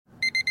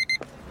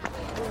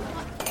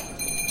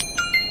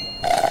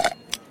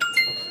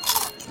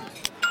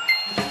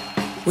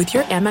With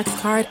your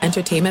Amex card,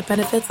 entertainment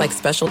benefits like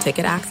special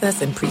ticket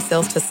access and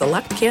pre-sales to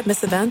select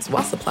can't-miss events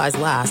while supplies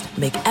last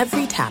make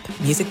every tap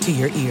music to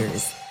your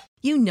ears.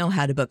 You know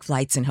how to book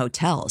flights and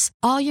hotels.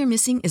 All you're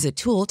missing is a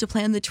tool to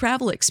plan the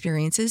travel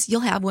experiences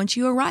you'll have once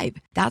you arrive.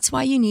 That's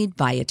why you need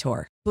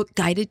Viator. Book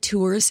guided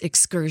tours,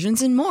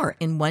 excursions, and more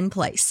in one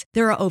place.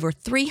 There are over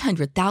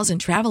 300,000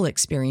 travel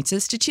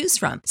experiences to choose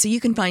from, so you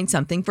can find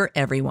something for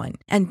everyone.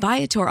 And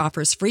Viator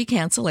offers free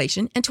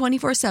cancellation and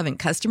 24/7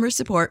 customer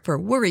support for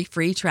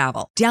worry-free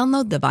travel.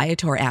 Download the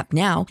Viator app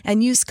now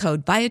and use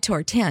code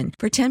Viator10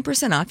 for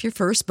 10% off your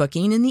first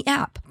booking in the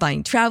app.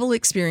 Find travel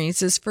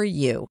experiences for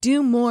you.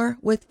 Do more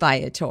with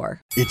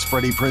Viator. It's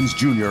Freddie Prinze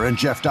Jr. and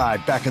Jeff Dye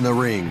back in the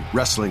ring.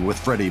 Wrestling with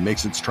Freddie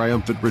makes its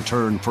triumphant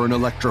return for an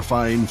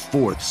electrifying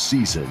 4th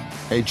season.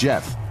 Hey,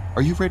 Jeff,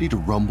 are you ready to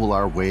rumble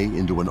our way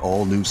into an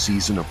all-new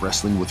season of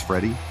Wrestling with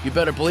Freddie? You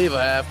better believe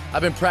I have.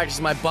 I've been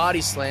practicing my body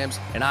slams,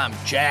 and I'm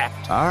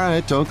jacked. All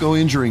right, don't go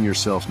injuring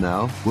yourself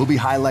now. We'll be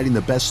highlighting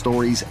the best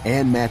stories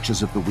and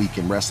matches of the week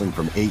in wrestling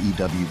from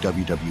AEW,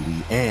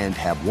 WWE, and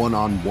have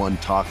one-on-one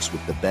talks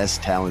with the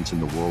best talents in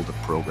the world of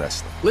pro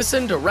wrestling.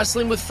 Listen to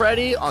Wrestling with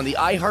Freddie on the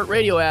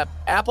iHeartRadio app,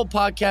 Apple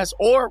Podcasts,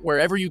 or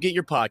wherever you get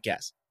your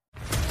podcasts.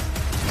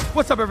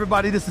 What's up,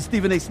 everybody? This is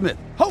Stephen A. Smith,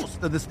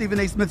 host of the Stephen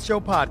A. Smith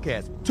Show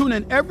podcast. Tune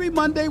in every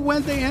Monday,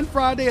 Wednesday, and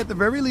Friday at the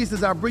very least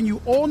as I bring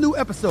you all new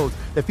episodes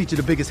that feature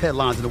the biggest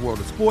headlines in the world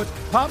of sports,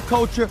 pop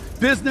culture,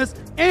 business,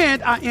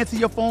 and I answer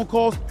your phone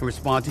calls and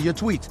respond to your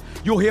tweets.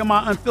 You'll hear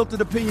my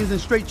unfiltered opinions and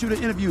straight-shooter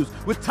interviews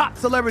with top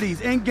celebrities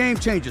and game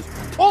changers.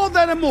 All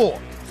that and more.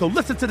 So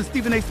listen to the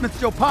Stephen A. Smith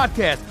Show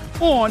podcast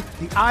on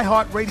the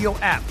iHeartRadio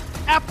app,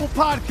 Apple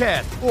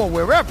Podcasts, or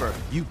wherever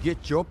you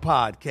get your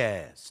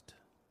podcast.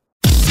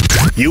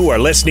 You are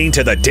listening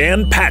to the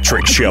Dan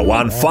Patrick Show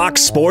on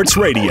Fox Sports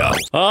Radio.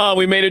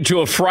 We made it to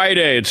a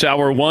Friday. It's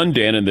hour 1,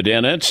 Dan and the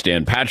Danettes,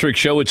 Dan Patrick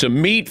Show. It's a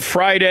Meat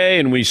Friday,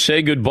 and we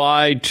say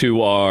goodbye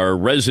to our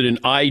resident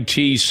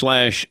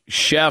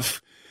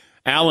IT/chef.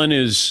 Alan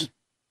is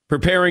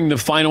preparing the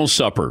final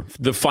supper,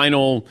 the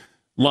final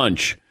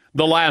lunch,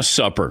 the last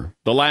supper,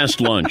 the last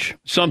lunch,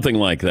 something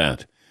like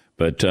that.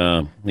 But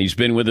he's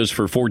been with us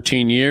for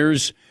 14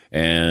 years,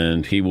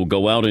 and he will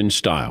go out in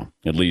style,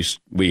 at least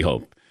we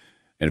hope.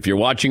 And if you're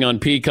watching on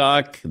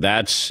Peacock,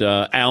 that's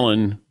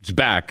Alan's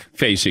back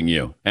facing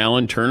you.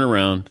 Alan, turn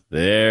around.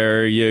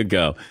 There you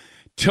go.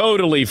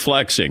 Totally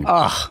flexing.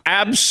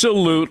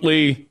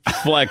 Absolutely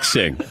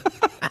flexing.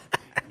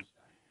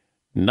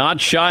 Not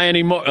shy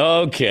anymore.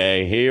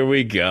 Okay, here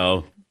we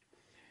go.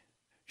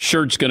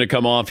 Shirt's going to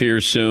come off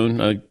here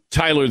soon.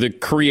 Tyler, the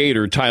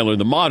creator, Tyler,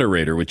 the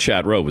moderator with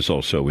Chat Row is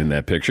also in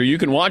that picture. You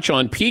can watch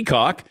on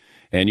Peacock.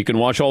 And you can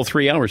watch all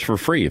 3 hours for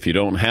free. If you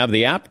don't have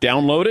the app,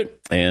 download it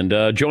and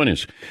join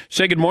us.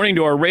 Say good morning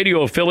to our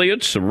radio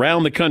affiliates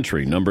around the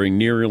country, numbering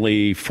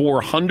nearly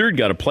 400.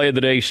 Got a play of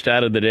the day,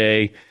 stat of the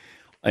day.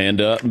 And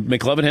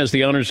McLevin has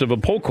the honors of a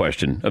poll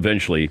question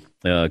eventually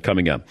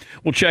coming up.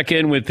 We'll check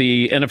in with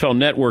the NFL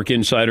Network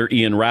insider,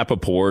 Ian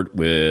Rapoport,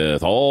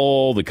 with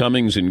all the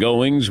comings and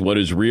goings, what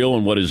is real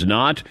and what is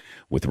not,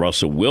 with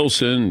Russell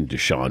Wilson,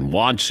 Deshaun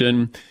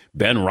Watson,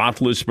 Ben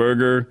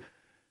Roethlisberger.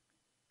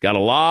 Got a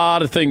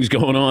lot of things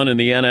going on in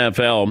the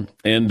NFL,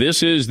 and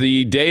this is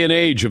the day and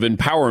age of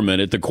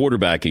empowerment at the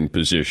quarterbacking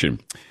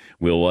position.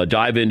 We'll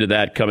dive into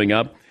that coming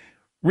up.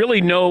 Really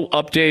no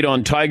update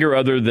on Tiger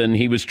other than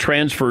he was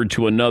transferred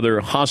to another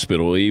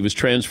hospital. He was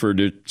transferred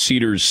to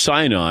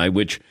Cedars-Sinai,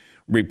 which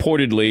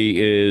reportedly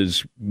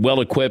is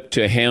well-equipped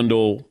to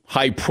handle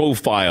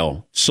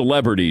high-profile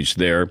celebrities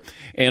there,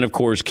 and, of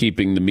course,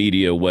 keeping the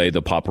media away,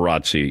 the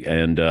paparazzi.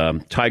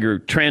 And Tiger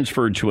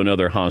transferred to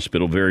another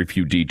hospital. Very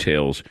few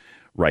details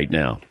right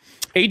now.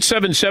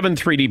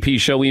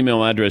 877-3DP-SHOW,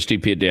 email address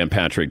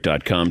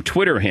dp@danpatrick.com,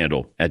 Twitter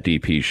handle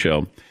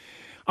 @DP-SHOW.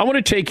 I want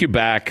to take you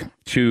back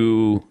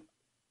to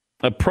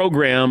a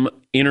program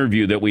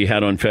interview that we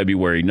had on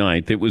February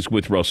 9th. It was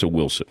with Russell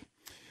Wilson,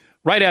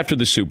 right after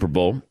the Super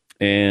Bowl,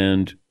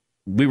 and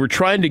we were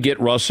trying to get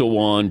Russell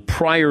on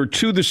prior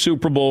to the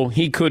Super Bowl.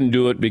 He couldn't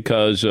do it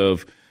because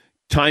of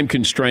time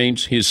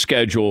constraints, his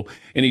schedule,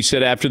 and he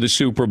said after the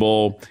Super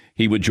Bowl,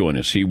 he would join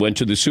us. He went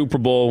to the Super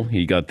Bowl.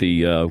 He got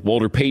the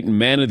Walter Payton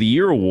Man of the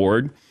Year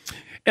award.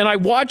 And I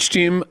watched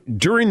him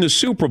during the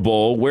Super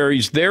Bowl where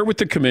he's there with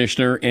the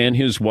commissioner and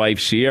his wife,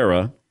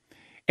 Sierra,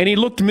 and he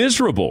looked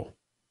miserable.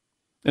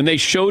 And they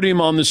showed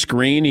him on the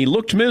screen. He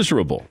looked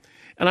miserable.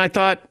 And I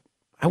thought,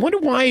 I wonder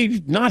why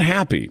he's not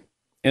happy.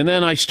 And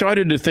then I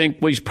started to think,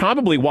 well, he's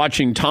probably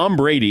watching Tom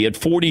Brady at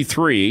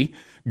 43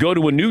 go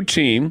to a new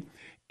team,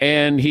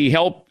 and he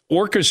helped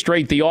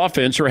orchestrate the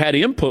offense or had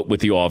input with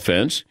the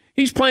offense.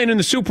 He's playing in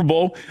the Super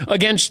Bowl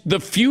against the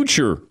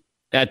future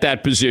at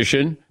that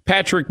position,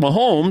 Patrick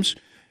Mahomes,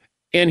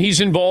 and he's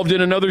involved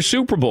in another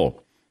Super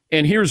Bowl.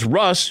 And here's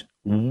Russ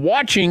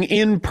watching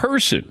in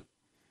person.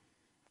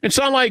 It's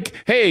not like,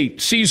 hey,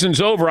 season's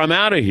over, I'm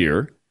out of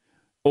here.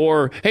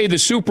 Or, hey, the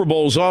Super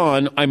Bowl's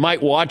on, I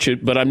might watch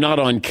it, but I'm not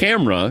on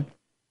camera.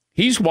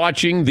 He's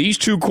watching these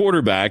two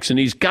quarterbacks, and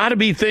he's got to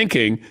be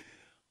thinking,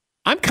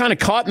 I'm kind of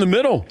caught in the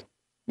middle.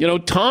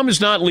 Tom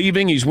is not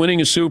leaving. He's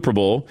winning a Super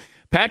Bowl.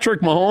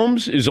 Patrick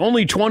Mahomes is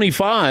only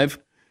 25.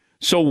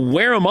 So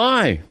where am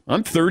I?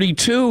 I'm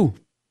 32.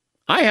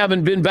 I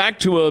haven't been back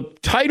to a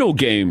title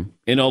game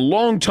in a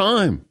long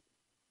time.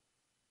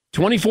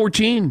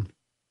 2014.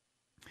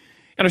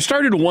 And I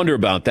started to wonder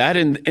about that,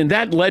 and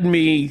that led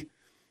me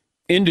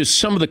into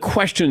some of the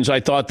questions I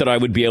thought that I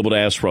would be able to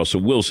ask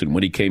Russell Wilson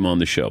when he came on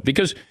the show.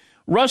 Because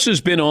Russ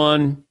has been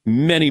on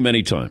many,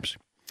 many times,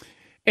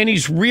 and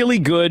he's really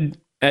good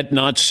at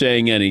not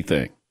saying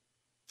anything.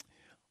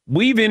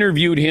 We've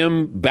interviewed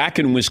him back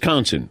in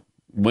Wisconsin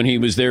when he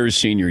was there his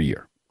senior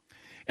year.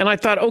 And I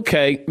thought,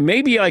 okay,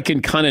 maybe I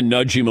can kind of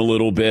nudge him a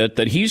little bit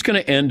that he's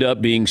going to end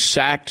up being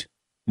sacked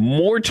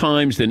more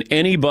times than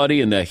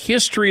anybody in the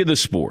history of the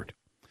sport.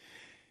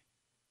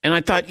 And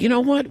I thought, you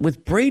know what?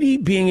 With Brady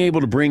being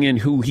able to bring in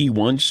who he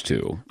wants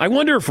to, I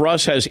wonder if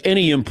Russ has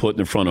any input in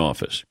the front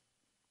office.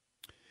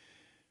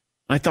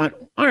 I thought,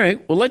 all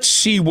right, well, let's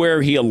see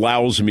where he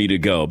allows me to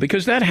go,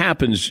 because that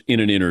happens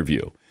in an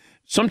interview.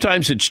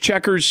 Sometimes it's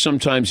checkers,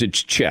 sometimes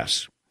it's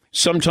chess.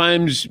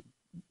 Sometimes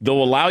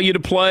they'll allow you to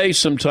play,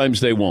 sometimes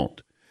they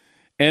won't.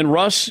 And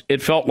Russ,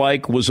 it felt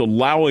like, was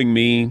allowing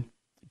me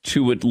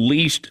to at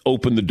least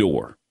open the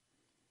door.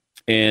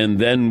 And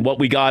then what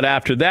we got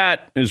after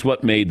that is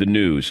what made the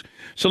news.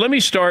 So let me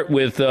start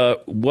with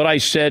what I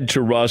said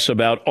to Russ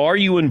about, are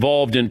you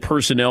involved in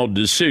personnel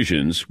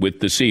decisions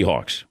with the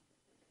Seahawks?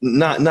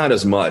 Not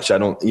as much. I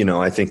don't,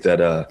 I think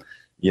that,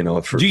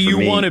 do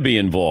you want to be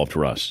involved,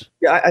 Russ?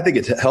 Yeah, I think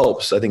it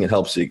helps. I think it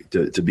helps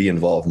to be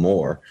involved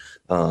more.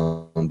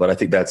 But I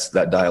think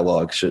that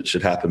dialogue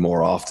should happen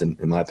more often,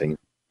 in my opinion.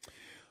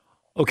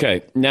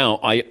 Okay.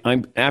 Now,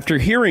 I'm after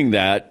hearing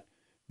that,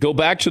 go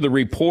back to the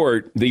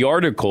report, the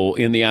article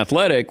in The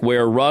Athletic,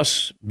 where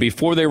Russ,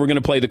 before they were going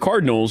to play the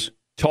Cardinals,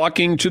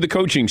 talking to the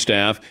coaching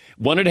staff,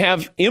 wanted to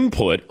have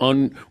input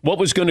on what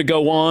was going to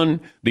go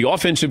on, the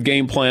offensive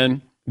game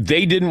plan.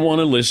 They didn't want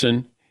to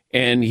listen,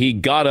 and he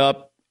got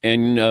up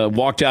and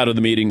walked out of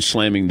the meeting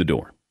slamming the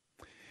door.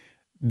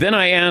 Then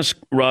I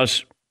asked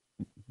Russ,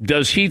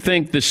 does he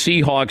think the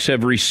Seahawks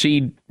have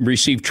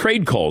received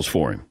trade calls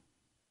for him?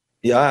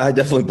 Yeah, I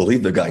definitely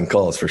believe they've gotten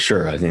calls for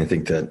sure. I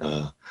think that,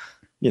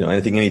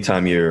 I think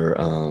anytime you're,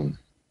 a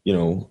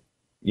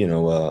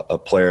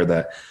player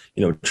that,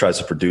 tries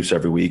to produce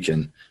every week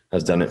and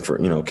has done it for,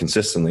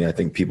 consistently, I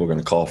think people are going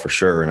to call for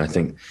sure. And I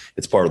think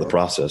it's part of the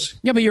process.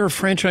 Yeah, but you're a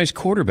franchise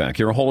quarterback.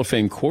 You're a Hall of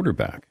Fame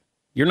quarterback.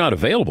 You're not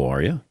available,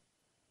 are you?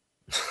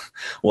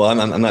 Well,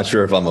 I'm not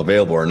sure if I'm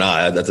available or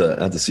not. That's a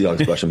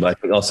Seahawks question. But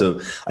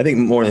I think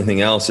more than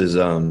anything else is,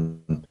 I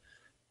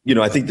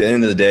think at the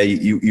end of the day,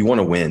 you want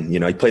to win.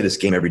 You play this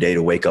game every day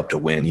to wake up to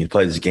win. You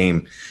play this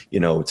game,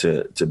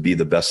 to be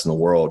the best in the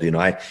world.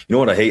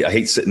 What I hate? I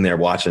hate sitting there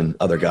watching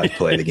other guys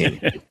play the game.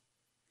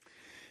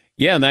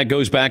 Yeah, and that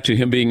goes back to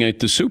him being at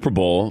the Super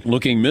Bowl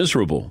looking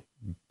miserable,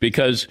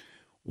 because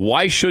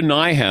why shouldn't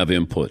I have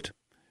input?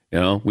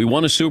 We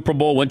won a Super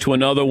Bowl, went to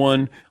another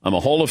one. I'm a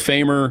Hall of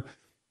Famer.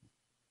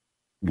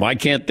 Why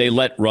can't they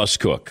let Russ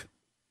cook?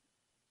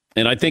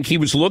 And I think he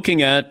was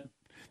looking at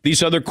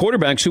these other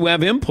quarterbacks who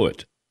have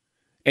input.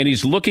 And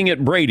he's looking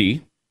at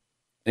Brady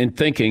and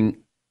thinking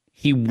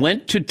he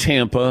went to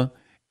Tampa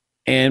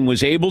and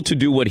was able to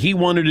do what he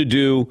wanted to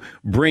do,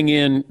 bring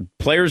in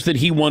players that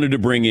he wanted to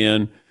bring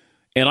in,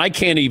 and I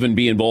can't even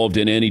be involved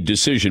in any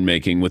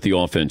decision-making with the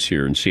offense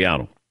here in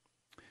Seattle.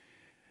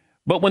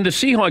 But when the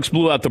Seahawks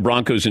blew out the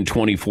Broncos in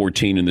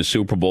 2014 in the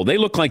Super Bowl, they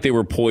looked like they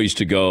were poised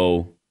to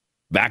go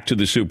back to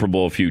the Super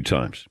Bowl a few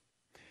times.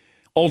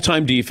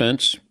 All-time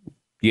defense.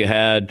 You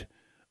had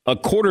a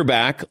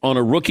quarterback on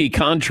a rookie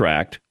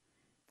contract,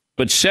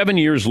 but 7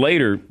 years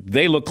later,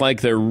 they look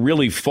like they're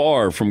really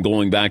far from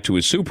going back to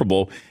a Super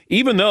Bowl,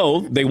 even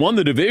though they won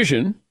the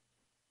division.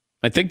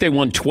 I think they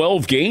won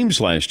 12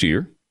 games last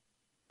year.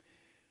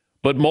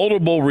 But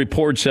multiple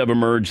reports have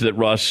emerged that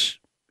Russ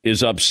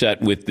is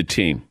upset with the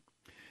team.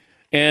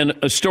 And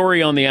a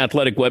story on the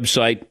Athletic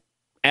website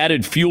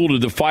added fuel to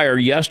the fire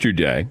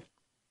yesterday.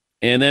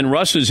 And then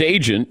Russ's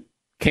agent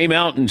came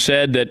out and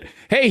said that,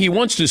 hey, he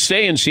wants to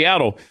stay in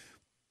Seattle,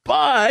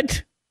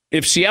 but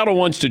if Seattle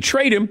wants to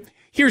trade him,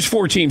 here's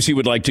 4 teams he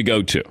would like to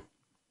go to.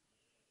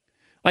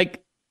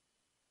 Like,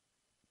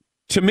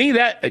 to me,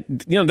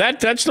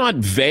 that's not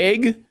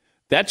vague.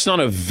 That's not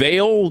a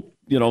veiled,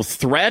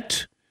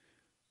 threat.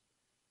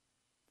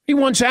 He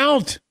wants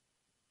out.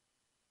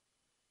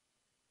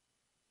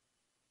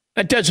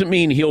 That doesn't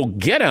mean he'll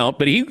get out,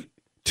 but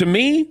to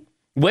me,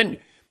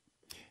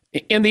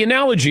 and the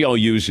analogy I'll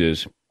use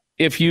is,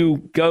 if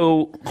you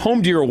go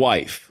home to your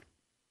wife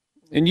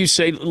and you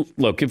say,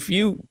 look, if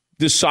you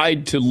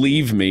decide to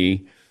leave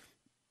me,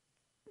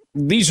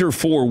 these are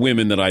 4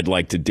 women that I'd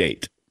like to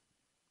date.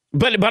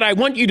 But I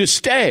want you to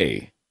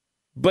stay.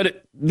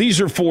 But these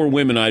are 4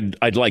 women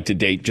I'd like to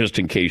date just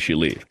in case you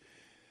leave.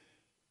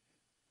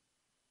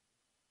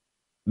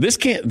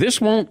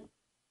 This won't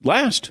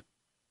last.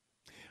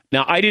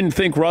 Now, I didn't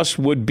think Russ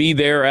would be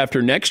there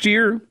after next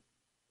year.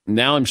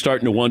 Now I'm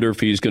starting to wonder if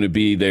he's going to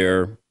be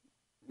there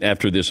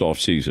after this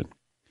offseason.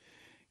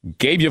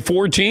 Gave you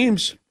 4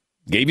 teams.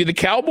 Gave you the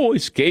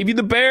Cowboys. Gave you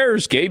the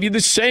Bears. Gave you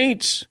the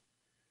Saints.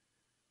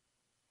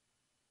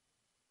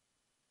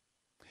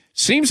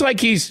 Seems like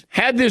he's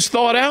had this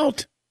thought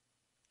out.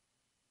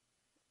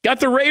 Got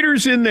the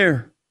Raiders in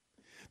there.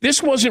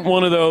 This wasn't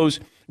one of those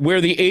where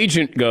the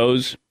agent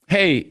goes,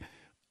 hey,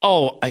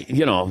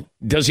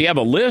 does he have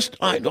a list?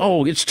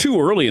 It's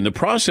too early in the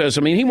process.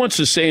 I mean, he wants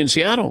to stay in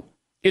Seattle.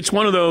 It's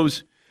one of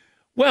those,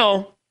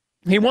 well,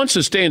 he wants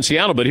to stay in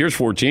Seattle, but here's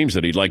 4 teams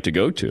that he'd like to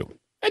go to.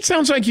 That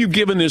sounds like you've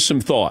given this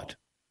some thought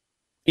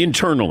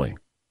internally.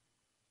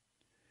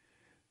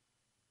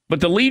 But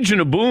the Legion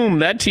of Boom,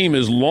 that team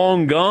is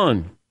long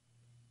gone.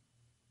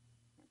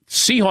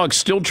 Seahawks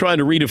still trying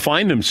to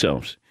redefine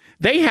themselves.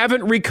 They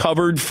haven't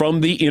recovered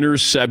from the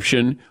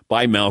interception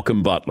by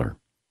Malcolm Butler.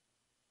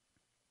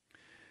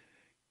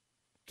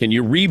 Can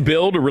you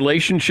rebuild a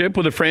relationship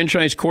with a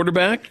franchise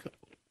quarterback?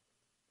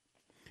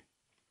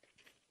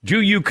 Do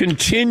you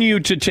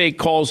continue to take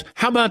calls?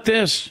 How about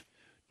this?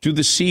 Do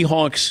the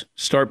Seahawks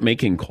start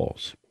making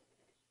calls?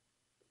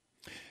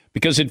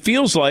 Because it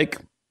feels like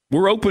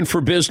we're open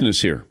for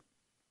business here.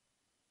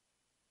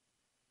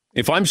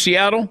 If I'm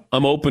Seattle,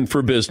 I'm open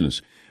for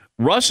business.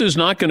 Russ is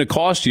not going to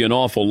cost you an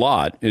awful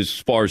lot as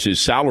far as his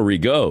salary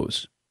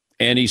goes,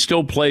 and he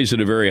still plays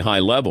at a very high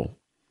level.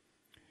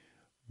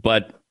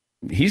 But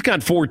he's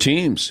got 4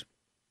 teams.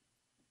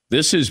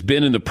 This has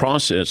been in the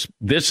process.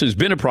 This has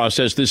been a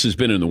process. This has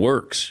been in the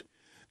works.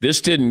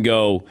 This didn't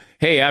go,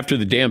 hey, after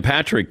the Dan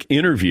Patrick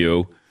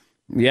interview,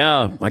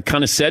 yeah, I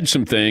kind of said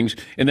some things,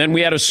 and then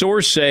we had a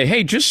source say,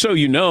 hey, just so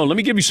you know, let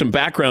me give you some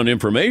background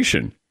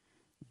information.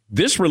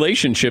 This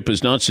relationship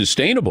is not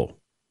sustainable.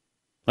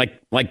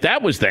 Like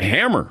that was the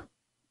hammer.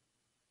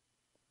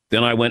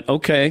 Then I went,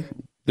 okay,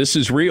 this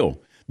is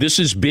real. This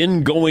has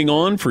been going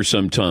on for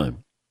some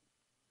time.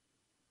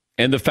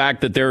 And the fact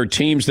that there are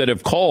teams that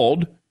have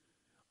called,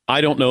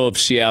 I don't know if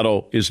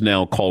Seattle is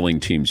now calling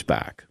teams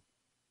back.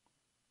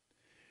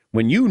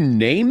 When you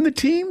name the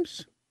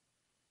teams,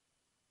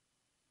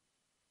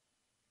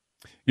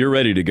 you're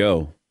ready to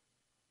go.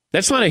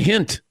 That's not a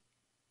hint.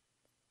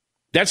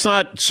 That's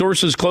not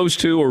sources close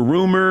to or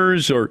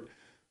rumors or...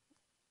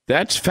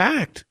 That's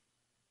fact.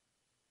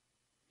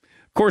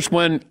 Of course,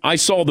 when I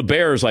saw the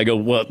Bears, I go,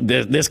 well,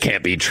 this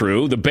can't be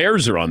true. The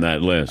Bears are on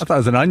that list. I thought it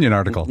was an Onion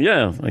article.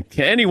 Yeah.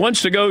 And he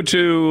wants to go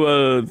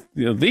to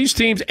these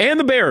teams and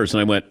the Bears.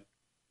 And I went,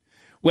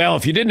 well,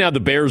 if you didn't have the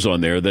Bears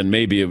on there, then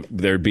maybe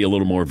there'd be a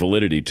little more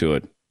validity to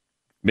it.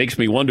 Makes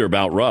me wonder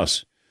about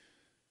Russ.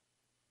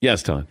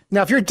 Yes, Tom.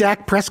 Now, if you're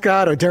Dak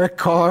Prescott or Derek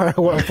Carr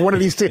or one of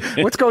these two,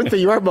 what's going through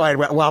your mind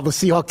while the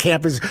Seahawks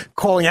camp is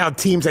calling out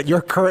teams that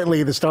you're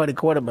currently the starting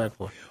quarterback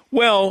for?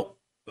 Well,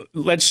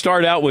 let's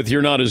start out with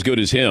you're not as good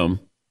as him.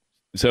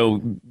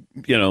 So,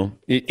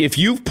 if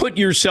you've put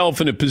yourself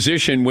in a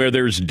position where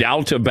there's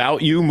doubt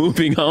about you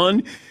moving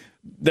on,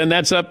 then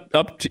that's up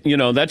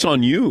to, that's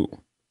on you.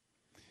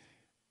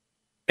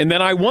 And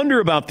then I wonder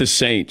about the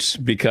Saints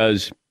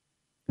because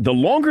the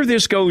longer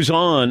this goes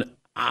on,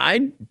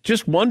 I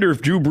just wonder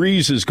if Drew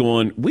Brees is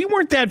going, we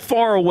weren't that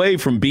far away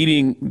from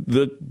beating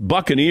the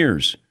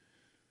Buccaneers.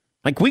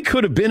 Like, we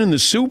could have been in the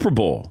Super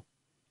Bowl.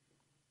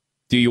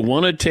 Do you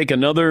want to take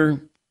another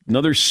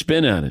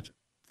spin at it?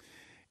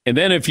 And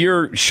then if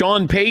you're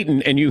Sean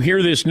Payton and you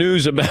hear this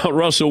news about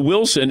Russell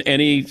Wilson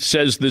and he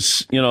says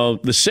this,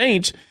 the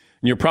Saints,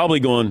 and you're probably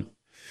going,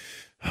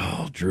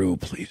 oh, Drew,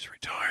 please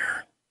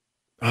retire.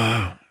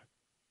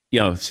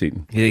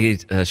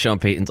 Sean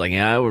Payton's like,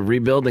 yeah, we're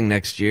rebuilding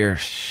next year.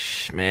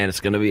 Man, it's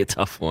going to be a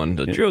tough one.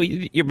 But Drew,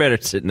 you're better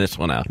sitting this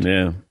one out.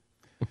 Yeah.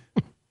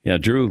 Yeah,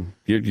 Drew,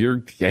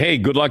 you're hey,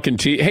 good luck in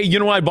Hey, you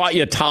know what? I bought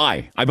you a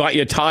tie. I bought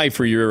you a tie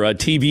for your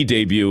TV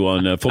debut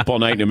on Football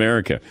Night in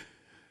America.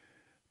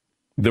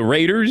 The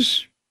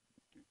Raiders,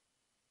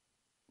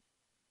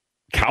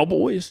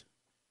 Cowboys.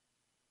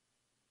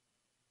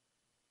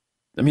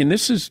 I mean,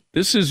 this is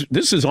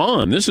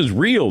on. This is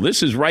real.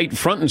 This is right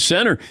front and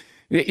center.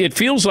 It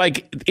feels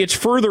like it's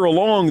further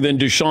along than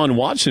Deshaun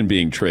Watson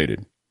being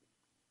traded,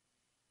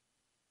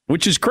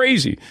 which is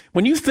crazy.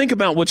 When you think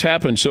about what's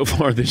happened so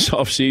far this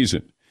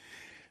offseason,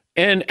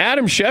 and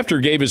Adam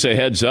Schefter gave us a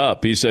heads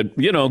up. He said,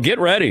 get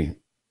ready.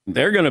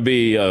 There are going to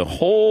be a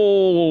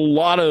whole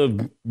lot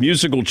of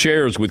musical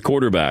chairs with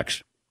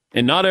quarterbacks,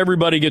 and not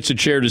everybody gets a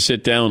chair to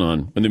sit down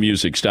on when the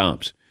music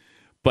stops.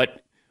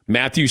 But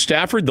Matthew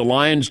Stafford, the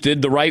Lions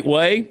did the right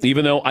way.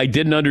 Even though I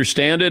didn't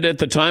understand it at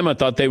the time, I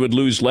thought they would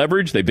lose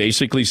leverage. They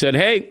basically said,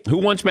 hey, who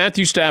wants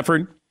Matthew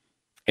Stafford?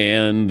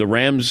 And the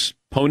Rams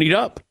ponied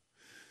up.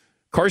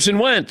 Carson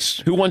Wentz.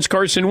 Who wants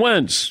Carson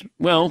Wentz?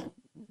 Well,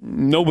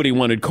 nobody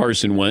wanted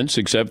Carson Wentz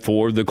except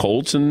for the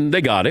Colts, and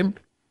they got him.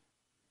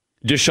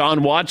 Deshaun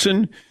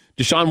Watson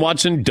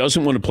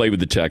doesn't want to play with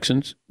the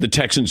Texans. The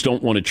Texans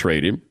don't want to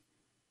trade him.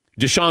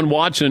 Deshaun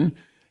Watson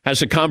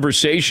has a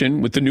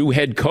conversation with the new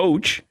head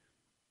coach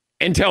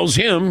and tells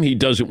him he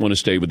doesn't want to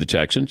stay with the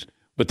Texans,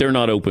 but they're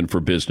not open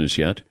for business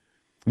yet.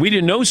 We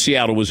didn't know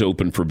Seattle was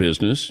open for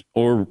business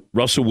or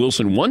Russell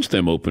Wilson wants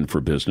them open for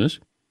business,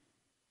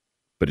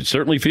 but it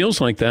certainly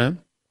feels like that.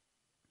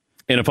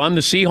 And if I'm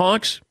the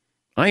Seahawks,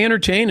 I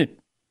entertain it.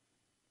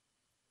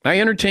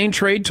 I entertain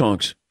trade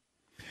talks.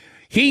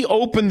 He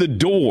opened the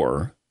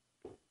door.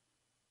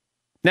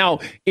 Now,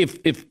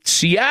 if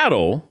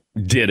Seattle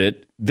did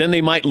it, then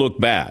they might look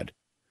bad.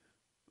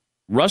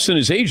 Russ and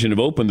his agent have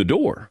opened the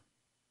door.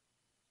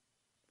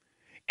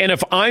 And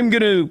if I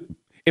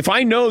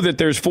know that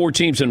there's 4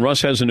 teams and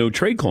Russ has a no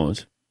trade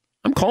clause,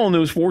 I'm calling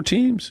those 4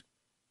 teams.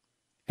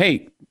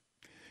 Hey,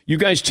 you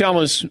guys tell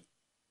us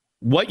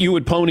what you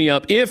would pony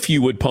up, if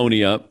you would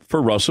pony up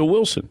for Russell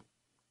Wilson.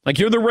 Like,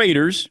 you're the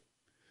Raiders.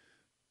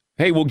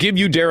 Hey, we'll give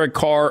you Derek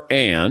Carr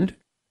and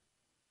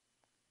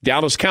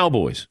Dallas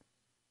Cowboys.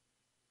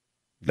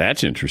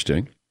 That's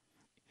interesting.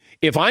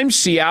 If I'm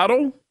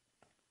Seattle,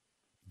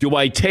 do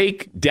I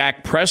take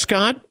Dak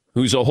Prescott,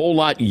 who's a whole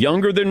lot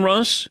younger than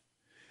Russ,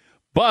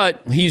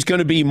 but he's going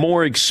to be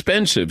more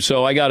expensive?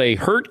 So I got a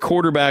hurt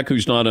quarterback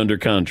who's not under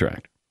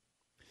contract.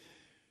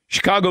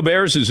 Chicago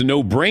Bears is a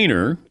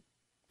no-brainer.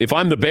 If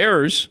I'm the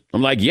Bears,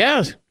 I'm like,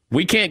 yeah,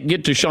 we can't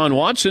get Deshaun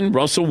Watson,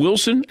 Russell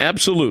Wilson,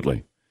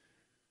 absolutely.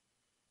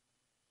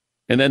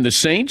 And then the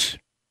Saints,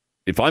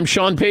 if I'm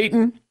Sean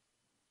Payton,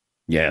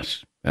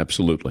 yes,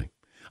 absolutely.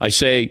 I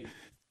say,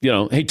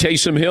 hey,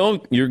 Taysom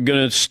Hill, you're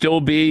going to still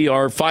be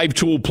our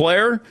 5-tool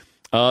player.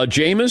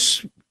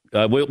 Jameis,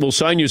 we'll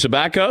sign you as a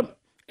backup.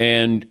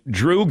 And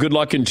Drew, good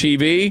luck in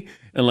TV.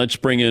 And let's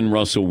bring in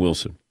Russell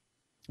Wilson.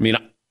 I mean,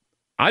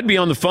 I'd be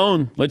on the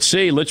phone. Let's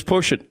see. Let's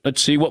push it.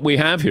 Let's see what we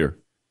have here.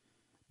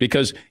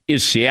 Because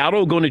is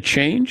Seattle going to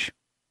change?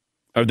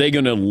 Are they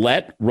going to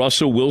let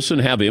Russell Wilson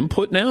have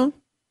input now?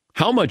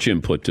 How much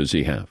input does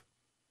he have?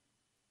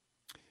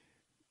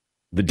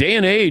 The day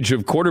and age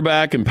of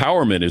quarterback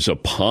empowerment is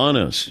upon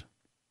us.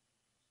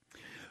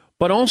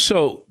 But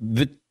also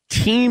the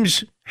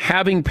teams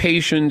having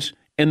patience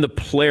and the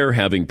player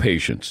having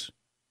patience.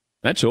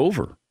 That's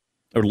over,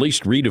 or at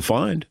least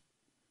redefined.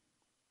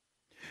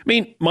 I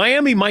mean,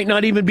 Miami might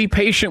not even be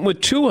patient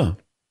with Tua.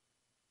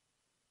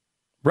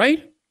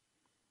 Right?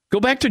 Go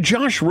back to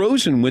Josh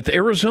Rosen with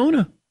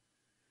Arizona.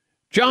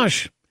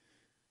 Josh,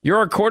 you're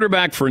our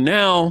quarterback for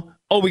now.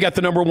 Oh, we got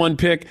the number 1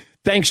 pick.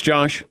 Thanks,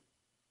 Josh.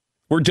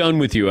 We're done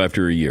with you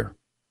after a year.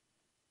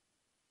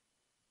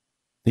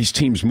 These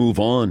teams move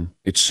on.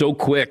 It's so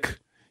quick.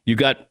 You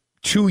got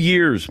 2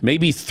 years,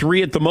 maybe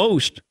 3 at the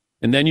most.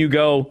 And then you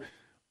go,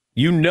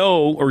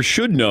 or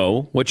should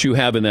know what you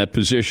have in that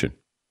position.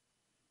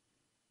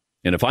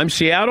 And if I'm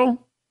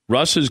Seattle,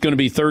 Russ is going to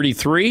be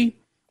 33.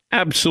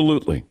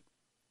 Absolutely.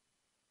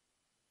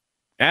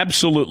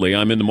 Absolutely,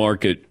 I'm in the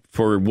market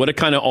for what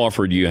kind of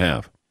offer do you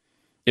have?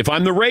 If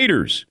I'm the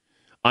Raiders,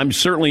 I'm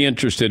certainly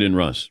interested in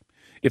Russ.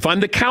 If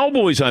I'm the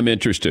Cowboys, I'm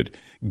interested.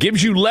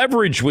 Gives you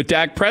leverage with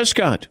Dak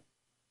Prescott.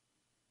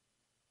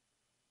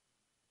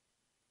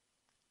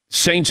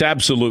 Saints,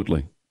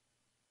 absolutely.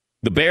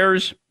 The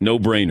Bears,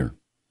 no-brainer.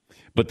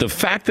 But the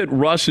fact that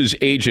Russ's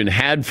agent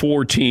had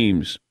 4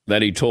 teams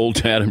that he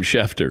told Adam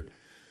Schefter,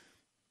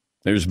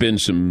 there's been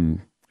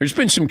some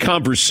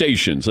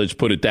conversations, let's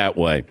put it that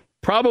way.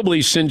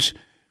 Probably since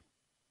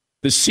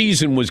the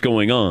season was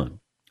going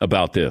on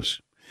about this.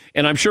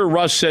 And I'm sure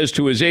Russ says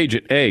to his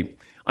agent, hey,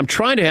 I'm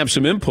trying to have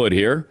some input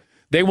here.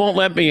 They won't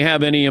let me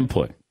have any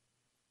input.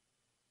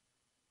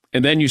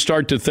 And then you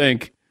start to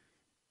think,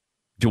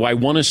 do I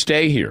want to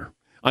stay here?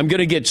 I'm going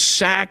to get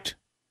sacked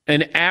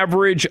an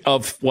average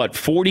of,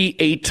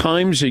 48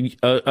 times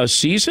a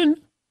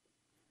season?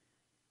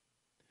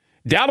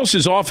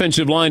 Dallas's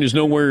offensive line is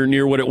nowhere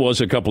near what it was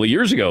a couple of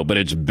years ago, but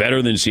it's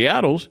better than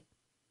Seattle's.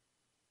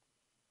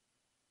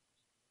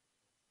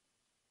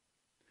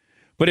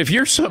 But if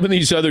you're some of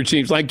these other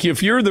teams, like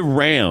if you're the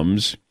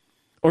Rams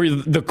or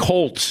the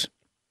Colts,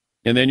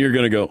 and then you're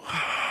going to go,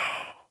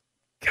 oh,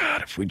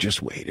 God, if we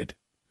just waited.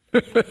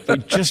 If we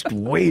just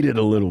waited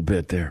a little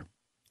bit there.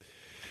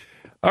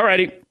 All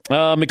righty.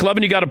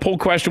 McLovin, you got a poll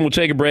question. We'll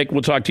take a break.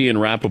 We'll talk to Ian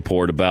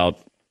Rapoport about,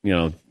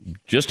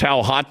 just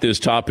how hot this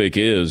topic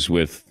is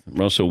with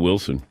Russell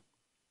Wilson.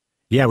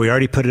 Yeah, we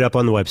already put it up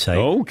on the website.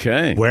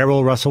 Okay. Where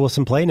will Russell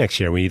Wilson play next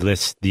year? We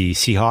list the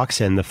Seahawks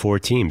and the 4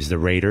 teams, the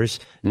Raiders,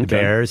 the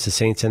Bears, the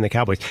Saints, and the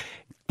Cowboys.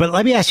 But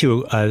let me ask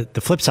you,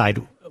 the flip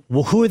side,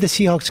 well, who are the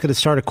Seahawks going to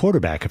start a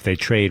quarterback if they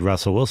trade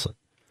Russell Wilson?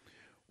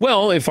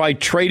 Well, if I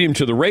trade him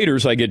to the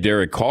Raiders, I get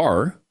Derek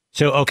Carr.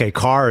 So, okay,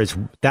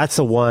 that's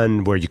the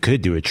one where you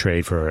could do a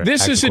trade for.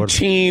 This is a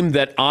team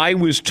that I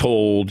was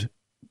told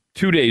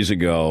 2 days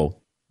ago,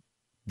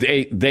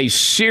 they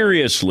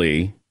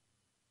seriously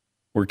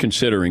were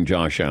considering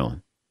Josh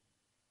Allen.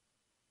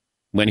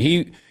 When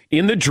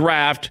in the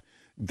draft,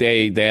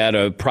 they had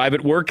a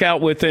private workout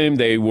with him.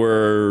 They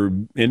were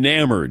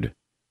enamored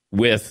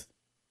with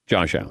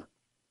Josh Allen.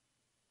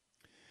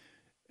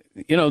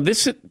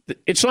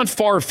 It's not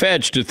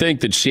far-fetched to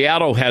think that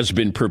Seattle has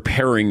been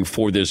preparing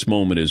for this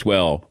moment as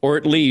well, or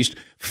at least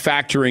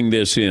factoring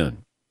this in.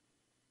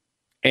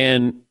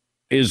 And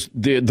is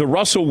the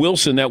Russell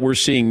Wilson that we're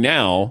seeing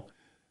now,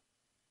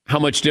 how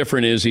much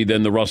different is he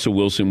than the Russell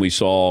Wilson we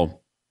saw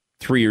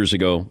 3 years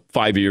ago,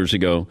 5 years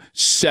ago,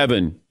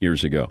 7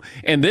 years ago?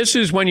 And this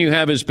is when you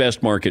have his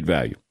best market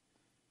value.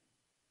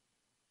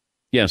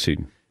 Yes,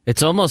 Eden.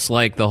 It's almost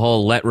like the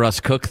whole let Russ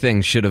cook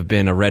thing should have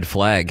been a red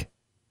flag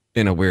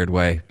in a weird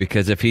way,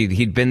 because if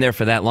he'd been there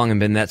for that long and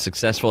been that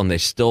successful and they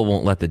still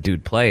won't let the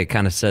dude play, it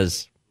kind of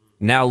says,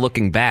 now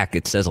looking back,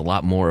 it says a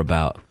lot more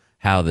about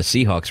how the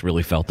Seahawks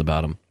really felt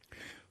about him.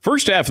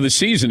 First half of the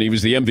season, he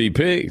was the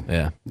MVP.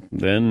 Yeah.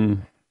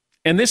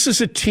 And this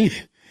is a team,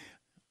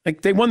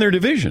 like, they won their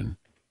division.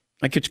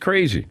 Like, it's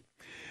crazy.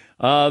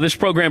 This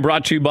program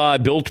brought to you by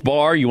Built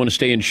Bar. You want to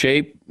stay in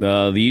shape?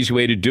 The easy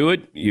way to do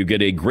it, you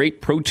get a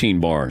great protein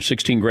bar.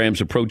 16 grams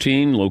of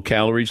protein, low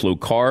calories, low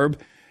carb,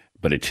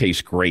 but it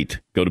tastes great.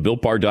 Go to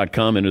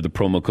BuiltBar.com, enter the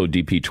promo code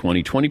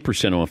DP20,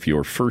 20% off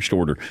your first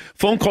order.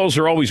 Phone calls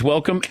are always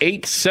welcome.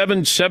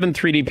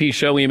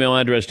 877-3DP-SHOW, email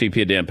address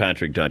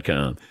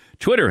dp@danpatrick.com.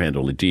 Twitter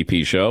handle at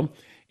DP Show.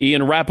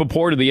 Ian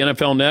Rapoport of the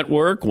NFL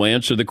Network will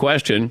answer the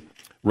question.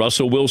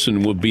 Russell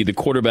Wilson will be the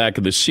quarterback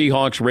of the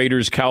Seahawks,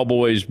 Raiders,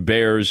 Cowboys,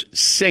 Bears,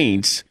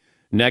 Saints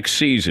next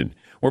season.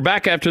 We're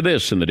back after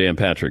this in the Dan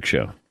Patrick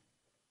Show.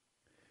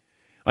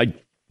 I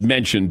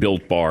mentioned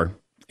Built Bar,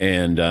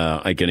 and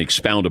I can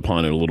expound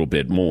upon it a little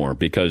bit more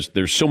because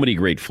there's so many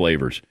great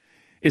flavors.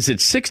 Is it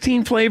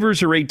 16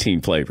 flavors or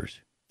 18 flavors?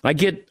 I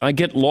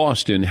get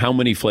lost in how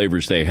many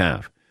flavors they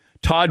have.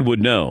 Todd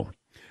would know.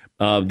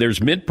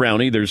 There's mint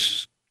brownie.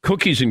 There's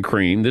cookies and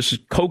cream. This is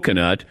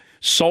coconut,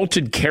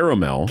 salted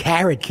caramel.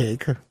 Carrot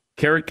cake.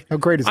 Carrot. How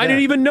great is that? I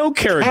didn't even know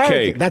carrot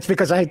cake. That's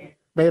because I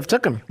may have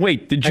took them.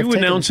 Wait, did you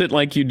announce it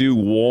like you do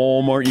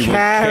Walmart? You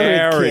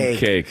carrot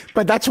cake.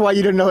 But that's why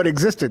you didn't know it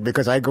existed,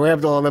 because I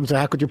grabbed all of them. So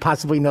how could you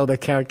possibly know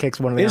that carrot cake's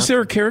one of the Is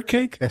there a carrot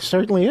cake? There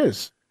certainly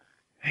is.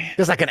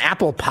 There's like an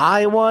apple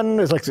pie one.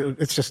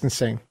 It's just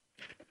insane.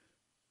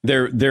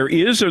 There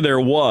is, or there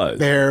was?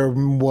 There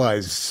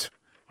was.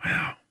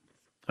 Wow.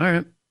 All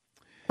right.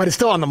 But it's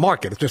still on the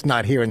market. It's just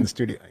not here in the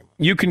studio anymore.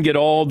 You can get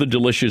all the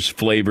delicious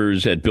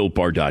flavors at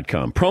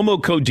BuiltBar.com.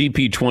 Promo code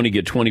DP20,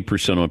 get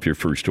 20% off your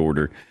first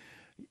order.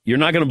 You're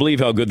not going to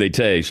believe how good they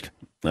taste.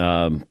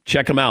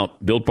 Check them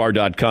out,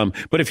 BuiltBar.com.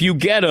 But if you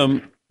get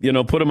them,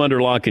 put them under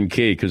lock and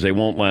key because they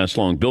won't last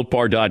long.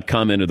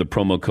 BuiltBar.com, enter the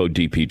promo code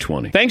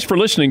DP20. Thanks for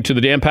listening to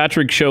the Dan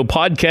Patrick Show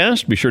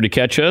podcast. Be sure to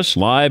catch us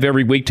live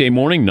every weekday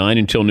morning, 9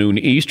 until noon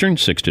Eastern,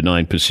 6 to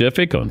 9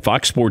 Pacific on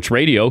Fox Sports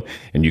Radio.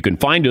 And you can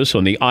find us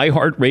on the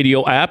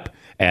iHeartRadio app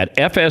at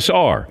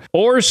FSR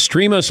or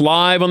stream us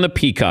live on the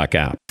Peacock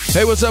app.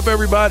 Hey, what's up,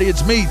 everybody?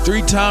 It's me,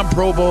 three-time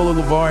Pro Bowler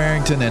LeVar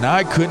Arrington, and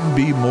I couldn't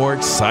be more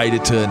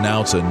excited to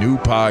announce a new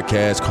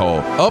podcast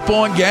called Up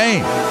On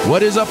Game.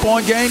 What is Up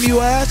On Game, you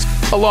ask?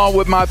 Along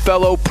with my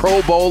fellow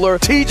Pro Bowler,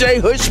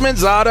 TJ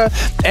Hushmanzada,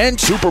 and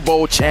Super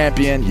Bowl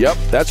champion, yep,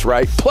 that's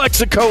right,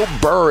 Plexico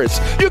Burress.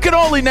 You can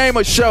only name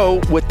a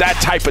show with that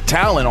type of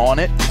talent on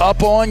it.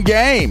 Up On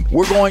Game.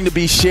 We're going to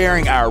be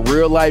sharing our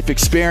real-life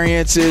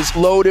experiences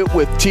loaded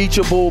with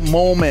teachable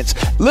moments.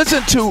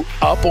 Listen to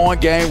Up On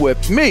Game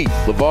with me,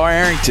 LeVar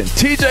Arrington,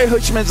 TJ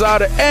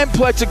Hushmanzada, and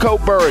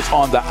Plexico Burress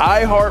on the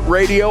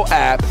iHeartRadio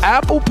app,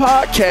 Apple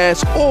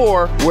Podcasts,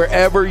 or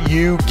wherever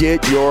you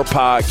get your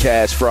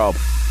podcasts from.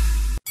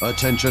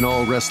 Attention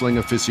all wrestling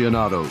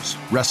aficionados.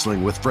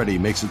 Wrestling with Freddie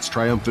makes its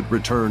triumphant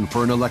return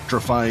for an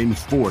electrifying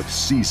 4th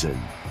season.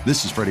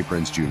 This is Freddie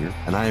Prinze Jr.,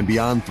 and I am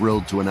beyond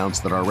thrilled to announce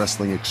that our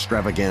wrestling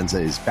extravaganza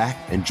is back,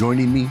 and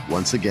joining me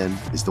once again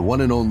is the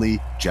one and only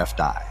Jeff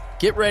Dye.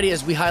 Get ready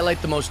as we highlight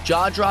the most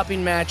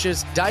jaw-dropping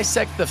matches,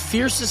 dissect the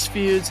fiercest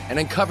feuds, and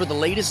uncover the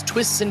latest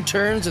twists and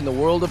turns in the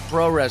world of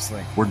pro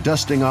wrestling. We're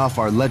dusting off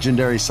our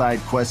legendary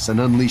side quests and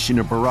unleashing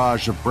a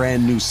barrage of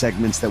brand new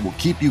segments that will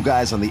keep you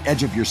guys on the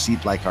edge of your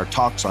seat like our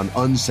talks on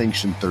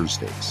Unsanctioned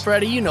Thursdays.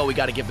 Freddie, you know we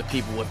got to give the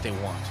people what they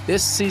want.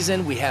 This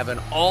season, we have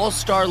an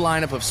all-star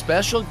lineup of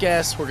special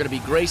guests who are going to be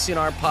gracing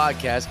our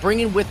podcast,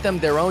 bringing with them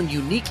their own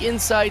unique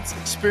insights,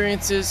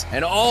 experiences,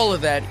 and all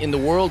of that in the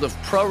world of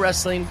pro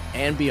wrestling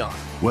and beyond.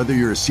 Whether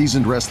you're a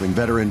seasoned wrestling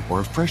veteran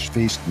or a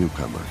fresh-faced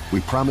newcomer, we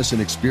promise an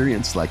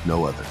experience like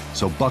no other.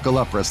 So buckle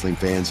up, wrestling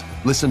fans.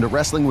 Listen to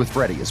Wrestling with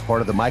Freddie as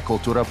part of the My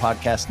Cultura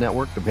Podcast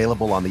Network,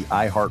 available on the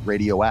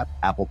iHeartRadio app,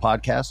 Apple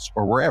Podcasts,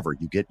 or wherever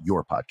you get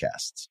your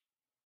podcasts.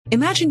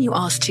 Imagine you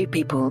ask two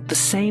people the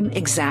same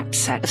exact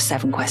set of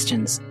 7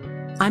 questions.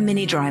 I'm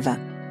Minnie Driver,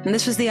 and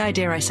this was the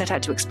idea I set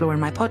out to explore in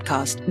my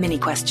podcast, Mini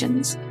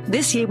Questions.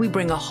 This year, we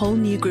bring a whole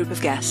new group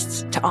of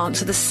guests to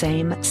answer the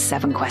same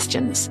 7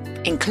 questions,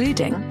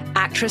 including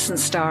actress and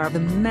star of the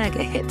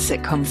mega hit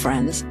sitcom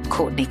Friends,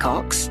 Courtney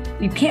Cox.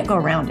 You can't go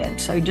around it,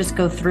 so you just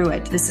go through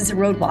it. This is a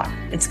roadblock.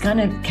 It's going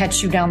to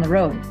catch you down the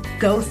road.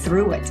 Go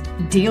through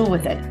it. Deal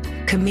with it.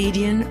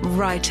 Comedian,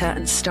 writer,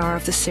 and star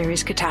of the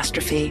series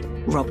Catastrophe,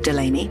 Rob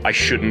Delaney. I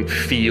shouldn't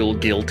feel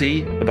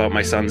guilty about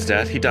my son's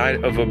death. He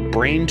died of a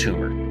brain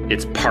tumor.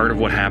 It's part of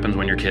what happens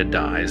when your kid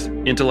dies.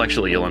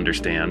 Intellectually, you'll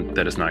understand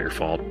that it's not your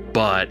fault,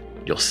 but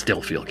you'll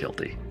still feel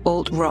guilty.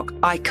 Alt-rock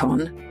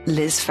icon,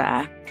 Liz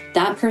Phair.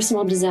 That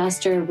personal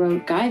disaster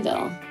wrote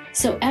Guyville.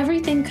 So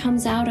everything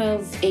comes out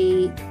of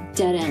a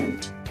dead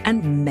end.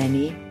 And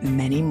many,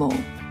 many more.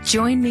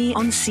 Join me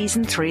on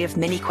Season 3 of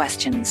Mini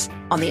Questions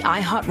on the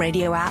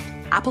iHeartRadio app,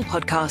 Apple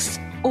Podcasts,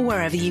 or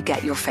wherever you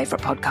get your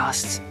favorite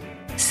podcasts.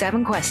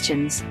 7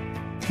 questions,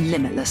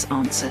 limitless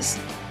answers.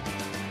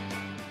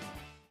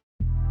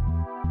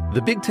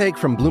 The Big Take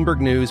from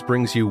Bloomberg News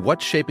brings you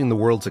what's shaping the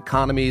world's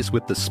economies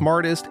with the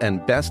smartest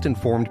and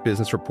best-informed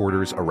business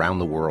reporters around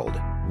the world.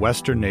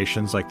 Western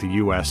nations like the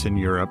U.S. and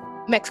Europe.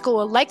 Mexico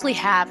will likely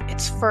have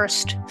its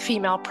first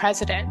female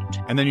president.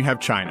 And then you have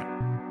China.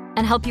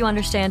 And help you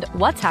understand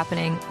what's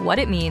happening, what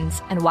it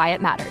means, and why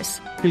it matters.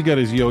 He'll get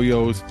his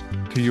yo-yos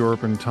to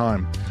Europe in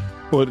time.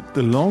 But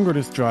the longer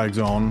this drags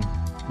on,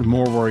 the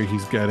more worry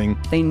he's getting.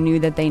 They knew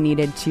that they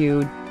needed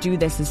to do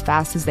this as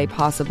fast as they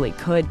possibly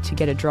could to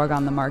get a drug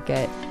on the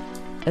market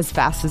as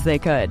fast as they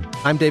could.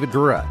 I'm David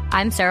Gura.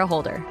 I'm Sarah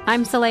Holder.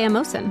 I'm Saleha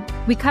Mohsen.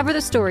 We cover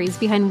the stories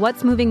behind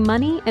what's moving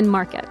money and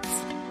markets.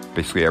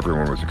 Basically,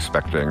 everyone was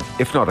expecting,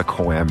 if not a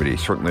calamity,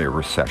 certainly a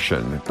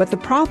recession. But the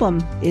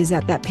problem is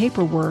that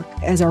paperwork,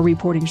 as our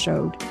reporting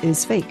showed,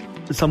 is fake.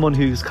 As someone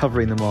who's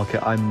covering the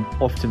market, I'm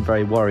often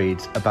very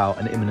worried about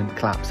an imminent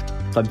collapse.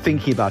 So I'm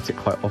thinking about it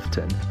quite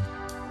often.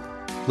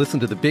 Listen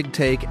to The Big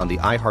Take on the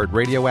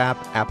iHeartRadio app,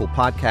 Apple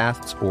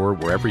Podcasts, or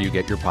wherever you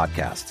get your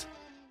podcasts.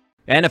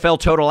 NFL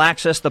Total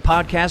Access, the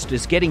podcast,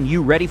 is getting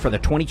you ready for the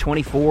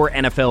 2024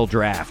 NFL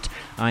Draft.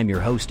 I'm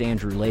your host,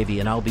 Andrew Levy,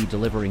 and I'll be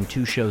delivering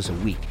 2 shows a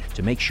week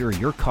to make sure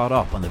you're caught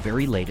up on the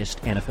very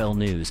latest NFL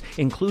news,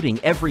 including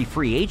every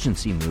free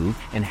agency move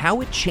and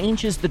how it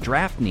changes the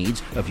draft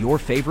needs of your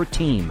favorite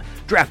team.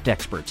 Draft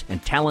experts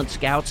and talent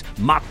scouts,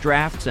 mock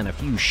drafts, and a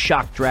few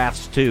shock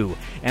drafts, too.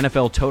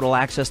 NFL Total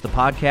Access, the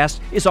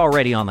podcast, is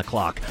already on the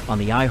clock on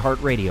the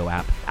iHeartRadio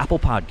app, Apple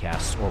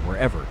Podcasts, or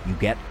wherever you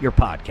get your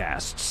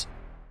podcasts.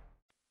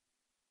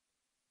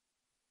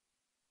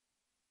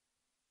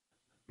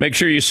 Make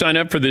sure you sign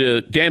up for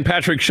the Dan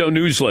Patrick Show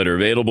newsletter,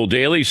 available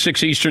daily,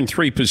 6 Eastern,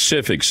 3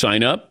 Pacific.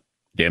 Sign up,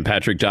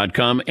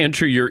 danpatrick.com.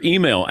 Enter your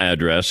email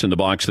address in the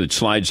box that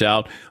slides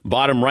out,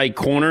 bottom right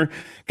corner.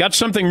 Got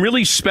something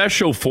really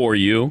special for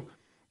you.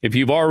 If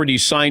you've already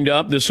signed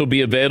up, this will be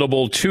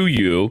available to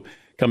you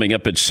coming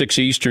up at 6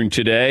 Eastern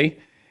today.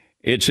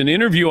 It's an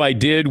interview I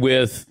did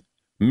with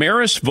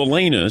Maris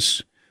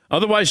Valanis,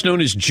 otherwise known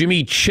as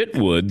Jimmy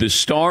Chitwood, the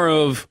star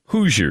of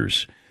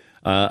Hoosiers.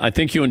 I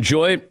think you'll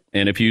enjoy it.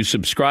 And if you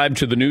subscribe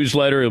to the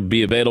newsletter, it'll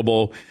be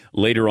available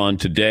later on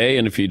today.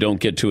 And if you don't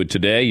get to it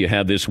today, you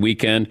have this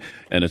weekend.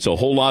 And it's a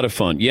whole lot of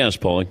fun. Yes,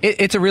 Paulie?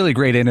 It's a really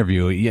great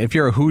interview. If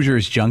you're a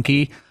Hoosiers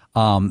junkie,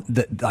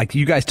 like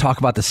you guys talk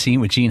about the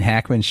scene with Gene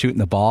Hackman shooting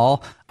the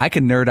ball, I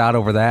could nerd out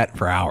over that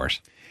for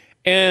hours.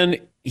 And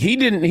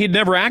he'd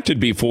never acted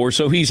before,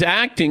 so he's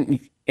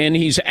acting. And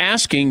he's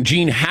asking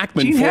Gene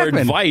Hackman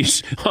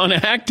advice on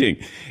acting.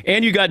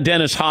 And you got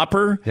Dennis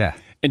Hopper. Yeah.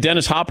 And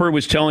Dennis Hopper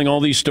was telling all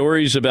these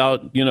stories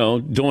about,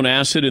 doing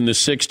acid in the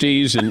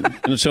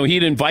 60s. And so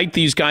he'd invite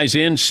these guys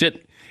in,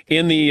 sit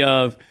in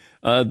the,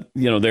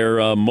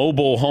 their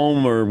mobile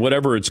home or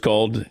whatever it's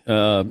called.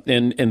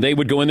 And they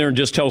would go in there and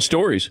just tell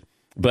stories.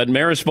 But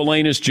Maris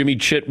Valanis, Jimmy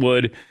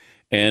Chitwood,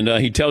 and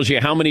he tells you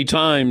how many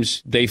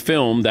times they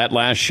filmed that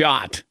last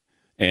shot.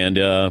 And,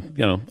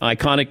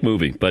 iconic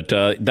movie. But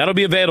that'll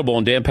be available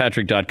on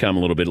danpatrick.com a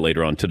little bit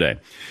later on today.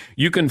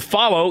 You can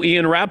follow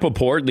Ian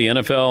Rapoport, the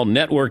NFL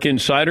Network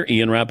insider,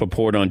 Ian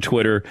Rapoport on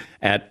Twitter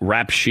at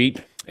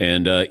RapSheet.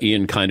 And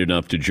Ian, kind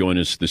enough to join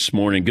us this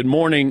morning. Good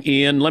morning,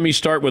 Ian. Let me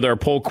start with our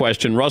poll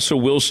question.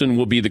 Russell Wilson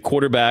will be the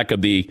quarterback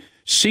of the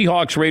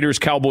Seahawks, Raiders,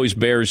 Cowboys,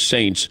 Bears,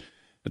 Saints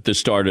at the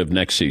start of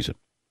next season.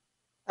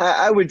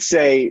 I would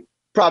say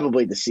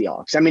probably the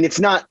Seahawks. I mean, it's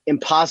not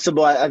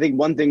impossible. I think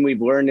one thing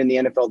we've learned in the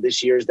NFL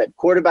this year is that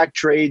quarterback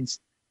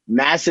trades,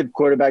 massive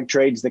quarterback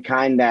trades, the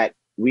kind that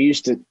we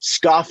used to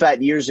scoff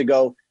at years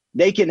ago,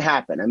 they can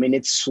happen. I mean,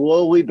 it's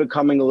slowly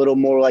becoming a little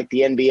more like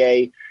the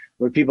NBA,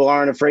 where people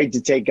aren't afraid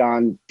to take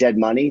on dead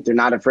money. They're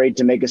not afraid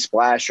to make a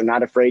splash or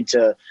not afraid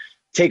to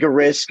take a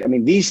risk. I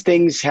mean, these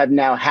things have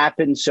now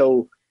happened.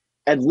 So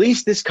at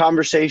least this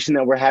conversation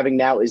that we're having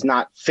now is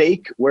not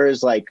fake.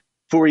 Whereas like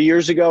 4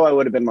 years ago, I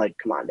would have been like,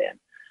 come on, Dan.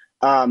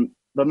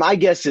 But my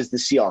guess is the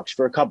Seahawks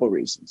for a couple of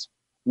reasons.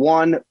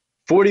 One,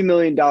 $40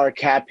 million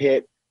cap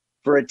hit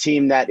for a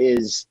team that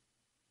is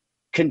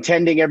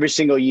contending every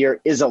single year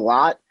is a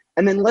lot.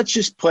 And then let's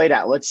just play it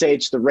out. Let's say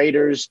it's the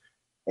Raiders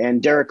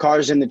and Derek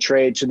Carr's in the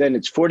trade. So then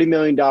it's $40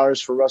 million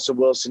for Russell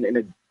Wilson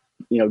in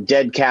a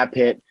dead cap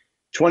hit,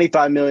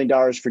 $25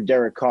 million for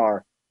Derek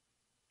Carr.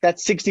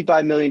 That's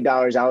 $65 million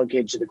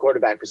allocated to the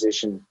quarterback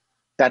position.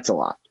 That's a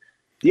lot.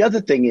 The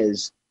other thing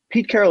is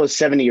Pete Carroll is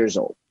 70 years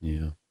old.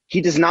 Yeah.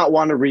 He does not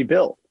want to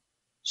rebuild.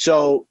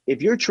 So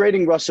if you're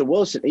trading Russell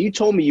Wilson, and you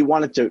told me you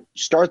wanted to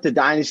start the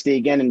dynasty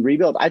again and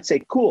rebuild, I'd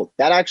say, cool,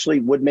 that actually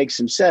would make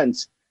some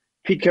sense.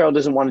 Pete Carroll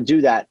doesn't want to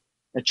do that.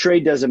 A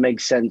trade doesn't make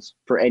sense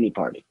for any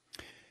party.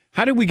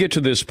 How did we get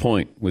to this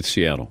point with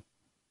Seattle?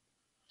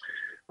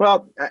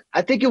 Well,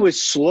 I think it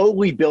was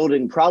slowly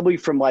building probably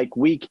from like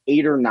week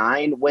 8 or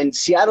 9 when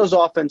Seattle's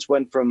offense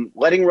went from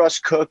letting Russ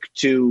cook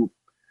to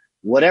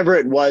whatever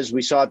it was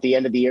we saw at the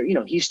end of the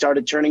year. He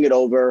started turning it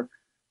over.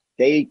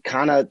 They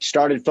kind of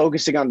started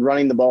focusing on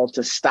running the ball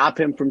to stop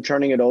him from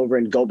turning it over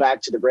and go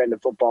back to the brand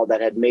of football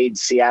that had made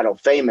Seattle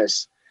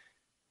famous.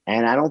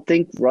 And I don't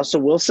think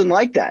Russell Wilson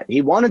liked that.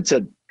 He wanted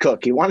to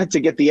cook. He wanted to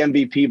get the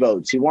MVP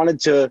votes. He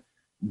wanted to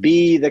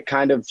be the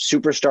kind of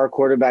superstar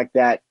quarterback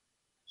that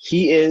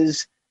he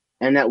is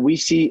and that we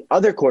see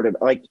other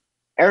quarterbacks. Like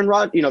Aaron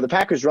Rodgers, the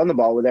Packers run the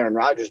ball with Aaron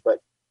Rodgers, but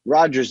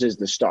Rodgers is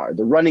the star.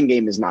 The running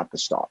game is not the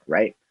star,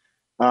 right?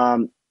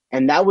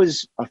 And that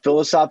was a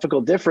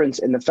philosophical difference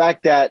in the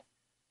fact that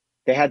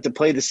they had to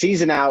play the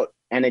season out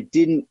and it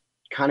didn't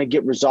kind of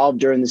get resolved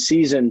during the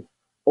season,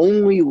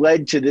 only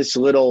led to this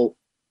little,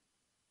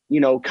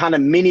 kind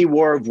of mini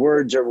war of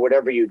words or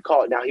whatever you'd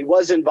call it. Now, he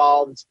was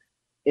involved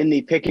in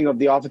the picking of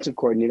the offensive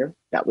coordinator.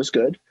 That was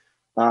good.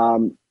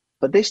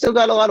 But they still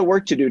got a lot of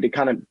work to do to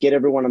kind of get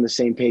everyone on the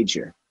same page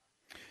here.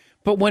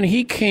 But when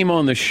he came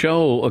on the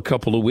show a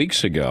couple of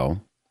weeks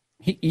ago,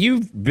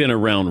 you've been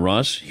around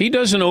Russ. He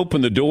doesn't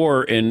open the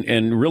door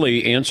and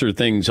really answer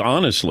things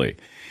honestly.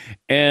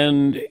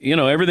 And,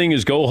 everything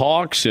is go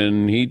Hawks,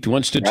 and he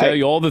wants to tell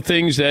you all the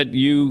things that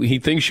he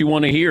thinks you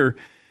want to hear.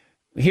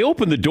 He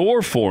opened the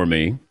door for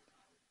me.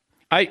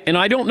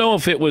 I don't know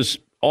if it was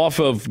off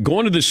of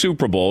going to the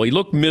Super Bowl. He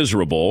looked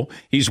miserable.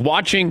 He's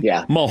watching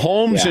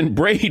Mahomes and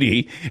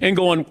Brady and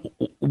going,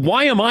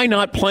 why am I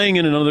not playing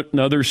in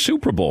another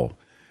Super Bowl?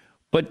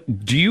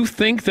 But do you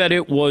think that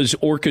it was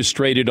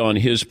orchestrated on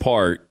his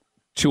part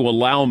to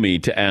allow me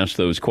to ask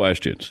those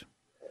questions?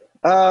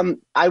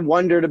 I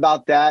wondered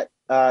about that.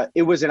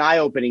 It was an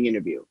eye-opening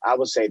interview. I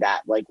will say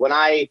that. Like when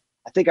I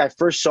think I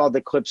first saw the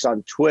clips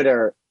on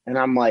Twitter and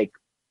I'm like,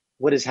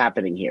 what is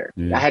happening here?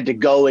 Yeah. I had to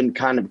go and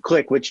kind of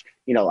click, which,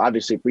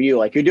 obviously for you,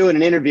 like you're doing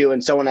an interview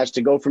and someone has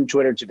to go from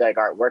Twitter to be like,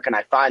 all right, where can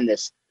I find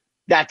this?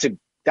 That's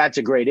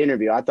a great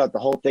interview. I thought the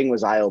whole thing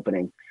was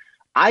eye-opening.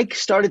 I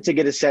started to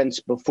get a sense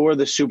before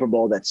the Super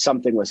Bowl that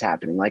something was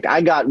happening. Like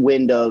I got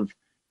wind of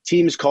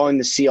teams calling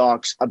the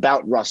Seahawks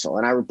about Russell,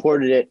 and I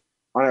reported it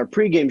on our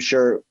pregame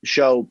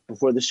show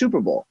before the Super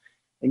Bowl.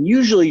 And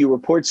usually you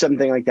report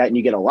something like that and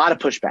you get a lot of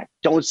pushback.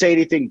 Don't say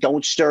anything.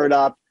 Don't stir it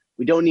up.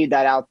 We don't need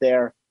that out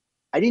there.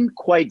 I didn't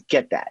quite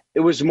get that.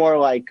 It was more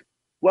like,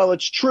 well,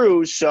 it's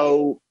true,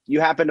 so you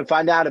happen to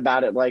find out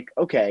about it. Like,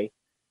 okay.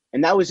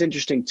 And that was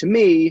interesting to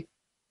me.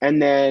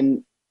 And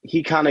then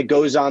he kind of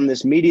goes on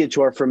this media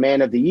tour for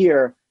Man of the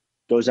Year,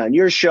 goes on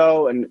your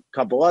show and a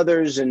couple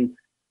others. And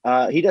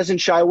he doesn't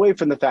shy away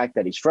from the fact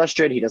that he's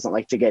frustrated. He doesn't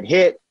like to get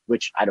hit,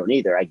 which I don't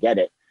either. I get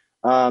it.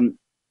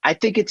 I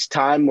think it's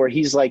time where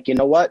he's like, you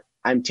know what?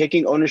 I'm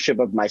taking ownership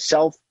of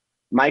myself,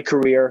 my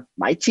career,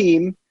 my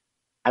team.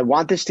 I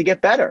want this to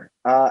get better.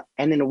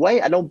 And in a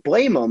way, I don't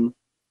blame him,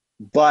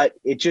 but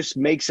it just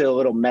makes it a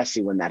little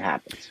messy when that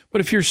happens.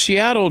 But if you're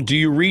Seattle, do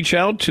you reach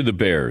out to the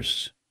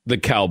Bears, the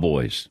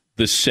Cowboys,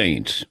 the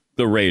Saints,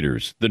 the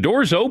Raiders? The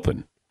door's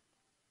open.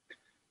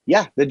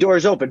 Yeah, the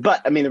door's open.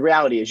 But, the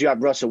reality is you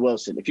have Russell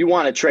Wilson. If you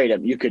want to trade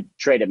him, you could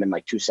trade him in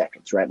like 2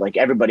 seconds, right? Like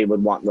everybody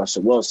would want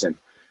Russell Wilson.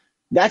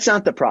 That's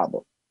not the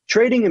problem.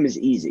 Trading him is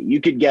easy.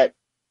 You could get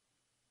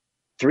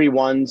 3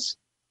 1s,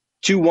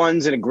 2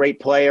 1s, and a great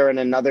player and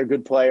another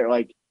good player.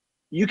 Like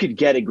you could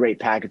get a great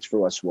package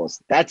for Russell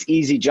Wilson. That's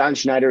easy. John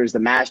Schneider is the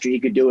master.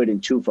 He could do it in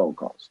 2 phone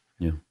calls.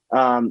 Yeah.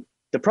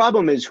 The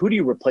problem is, who do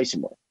you replace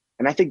him with?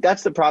 And I think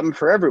that's the problem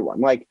for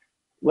everyone. Like,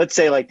 let's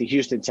say like the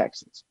Houston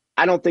Texans.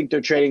 I don't think they're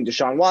trading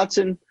Deshaun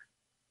Watson,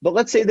 but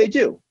let's say they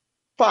do.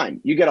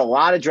 Fine. You get a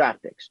lot of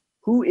draft picks.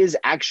 Who is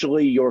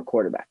actually your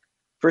quarterback?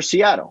 For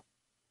Seattle,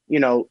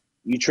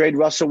 you trade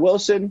Russell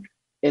Wilson,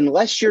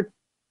 unless you're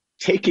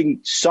taking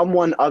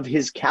someone of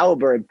his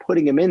caliber and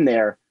putting him in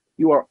there,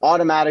 you are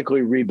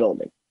automatically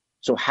rebuilding.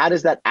 So how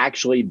does that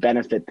actually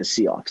benefit the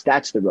Seahawks?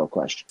 That's the real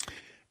question.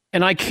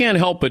 And I can't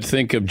help but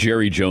think of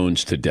Jerry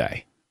Jones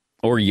today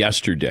or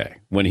yesterday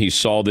when he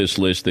saw this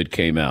list that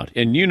came out.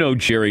 And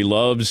Jerry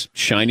loves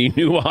shiny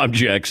new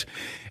objects.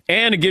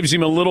 And it gives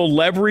him a little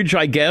leverage,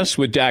 I guess,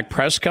 with Dak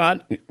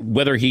Prescott,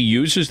 whether he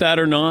uses that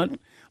or not.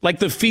 Like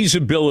the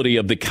feasibility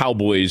of the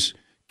Cowboys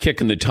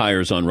kicking the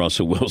tires on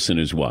Russell Wilson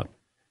is what?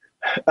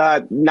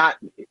 Not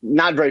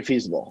very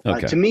feasible.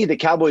 Okay. To me, the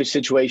Cowboys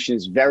situation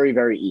is very,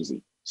 very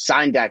easy.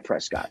 Sign Dak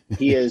Prescott.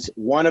 He is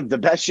one of the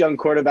best young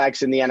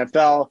quarterbacks in the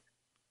NFL.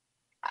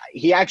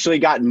 He actually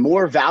got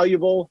more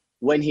valuable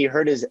when he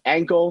hurt his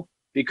ankle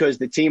because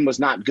the team was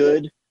not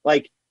good.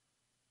 Like,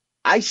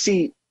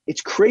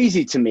 it's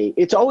crazy to me.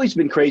 It's always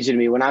been crazy to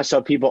me when I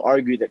saw people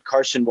argue that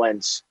Carson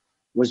Wentz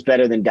was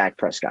better than Dak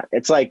Prescott.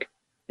 It's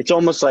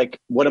almost like,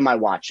 what am I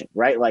watching,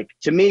 right? Like,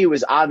 to me, it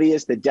was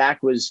obvious that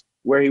Dak was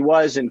where he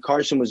was and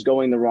Carson was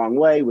going the wrong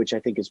way, which I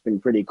think has been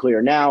pretty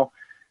clear now.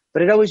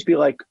 But it'd always be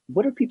like,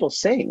 what are people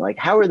saying? Like,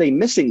 how are they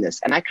missing this?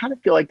 And I kind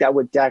of feel like that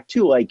with Dak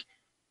too. Like,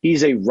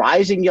 he's a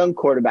rising young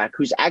quarterback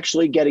who's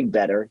actually getting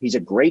better. He's a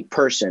great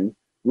person.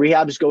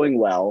 Rehab's going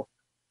well.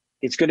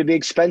 It's going to be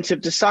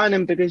expensive to sign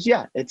him because,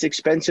 it's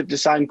expensive to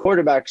sign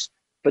quarterbacks,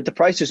 but the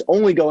price is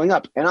only going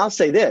up. And I'll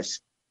say this,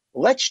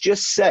 let's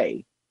just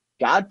say,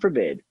 God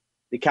forbid,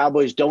 the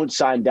Cowboys don't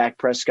sign Dak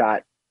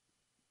Prescott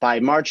by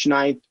March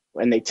 9th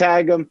when they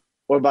tag him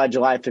or by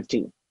July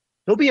 15th.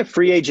 He'll be a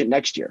free agent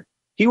next year.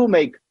 He will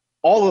make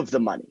all of the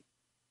money.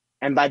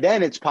 And by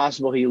then it's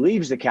possible he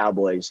leaves the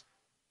Cowboys.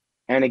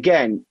 And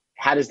again,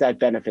 how does that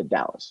benefit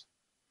Dallas?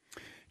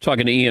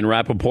 Talking to Ian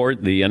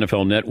Rapoport, the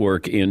NFL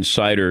Network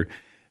insider.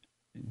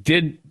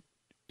 Did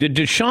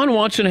Deshaun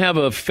Watson have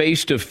a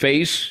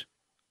face-to-face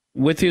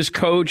with his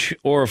coach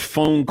or a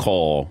phone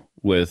call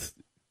with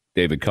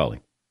David Culley?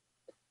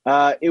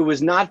 It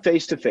was not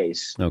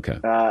face-to-face. Okay.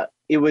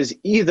 It was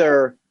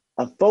either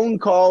a phone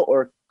call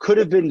or could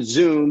have been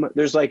Zoom.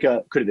 There's could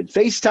have been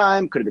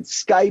FaceTime, could have been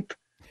Skype.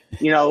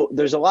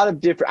 There's a lot of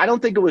different. I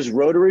don't think it was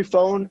rotary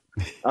phone,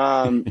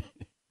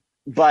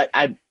 but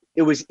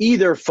it was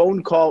either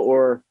phone call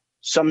or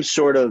some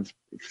sort of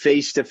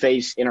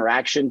face-to-face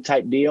interaction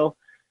type deal.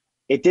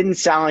 It didn't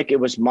sound like it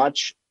was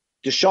much.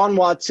 Deshaun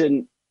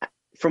Watson,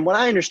 from what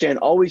I understand,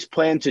 always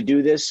planned to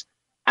do this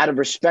out of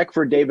respect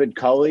for David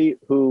Culley,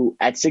 who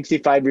at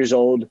 65 years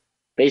old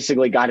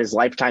basically got his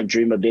lifetime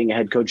dream of being a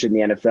head coach in the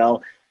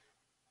NFL.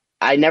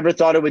 I never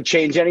thought it would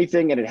change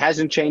anything, and it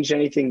hasn't changed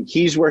anything.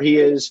 He's where he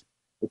is.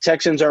 The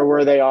Texans are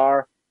where they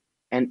are.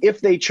 And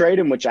if they trade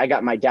him, which I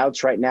got my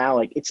doubts right now,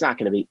 it's not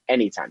going to be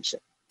anytime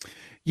soon.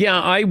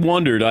 Yeah, I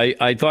wondered.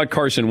 I thought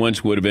Carson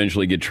Wentz would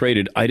eventually get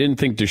traded. I didn't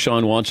think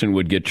Deshaun Watson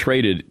would get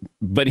traded.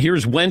 But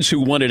here's Wentz, who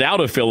wanted out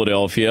of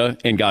Philadelphia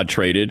and got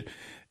traded.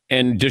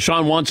 And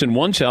Deshaun Watson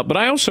wants out. But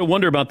I also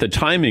wonder about the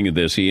timing of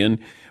this, Ian,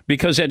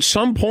 because at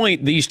some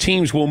point these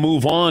teams will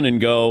move on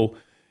and go,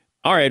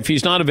 all right, if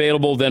he's not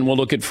available, then we'll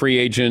look at free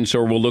agents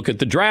or we'll look at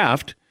the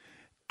draft.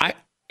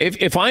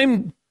 If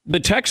I'm the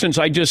Texans,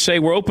 I just say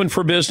we're open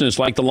for business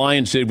like the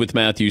Lions did with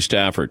Matthew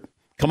Stafford.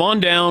 Come on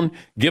down,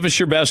 give us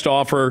your best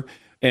offer,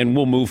 and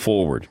we'll move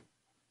forward. Does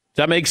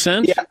that make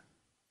sense? Yeah,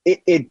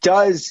 it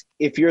does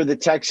if you're the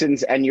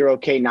Texans and you're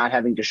okay not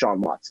having Deshaun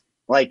Watson.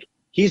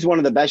 He's one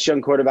of the best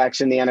young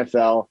quarterbacks in the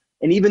NFL.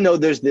 And even though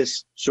there's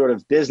this sort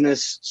of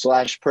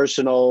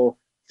business/personal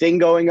thing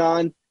going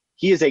on,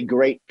 he is a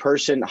great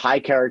person, high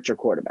character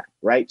quarterback,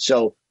 right?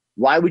 So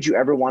why would you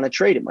ever want to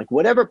trade him?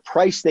 Whatever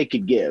price they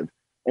could give,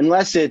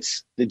 unless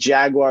it's the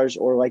Jaguars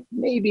or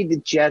maybe the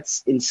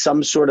Jets in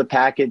some sort of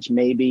package,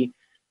 maybe,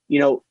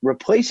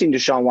 replacing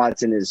Deshaun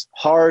Watson is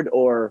hard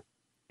or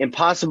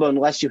impossible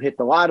unless you hit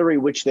the lottery,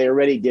 which they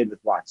already did with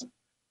Watson.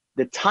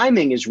 The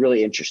timing is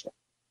really interesting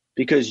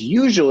because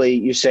usually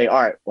you say,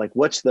 all right,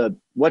 what's the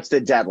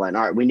deadline?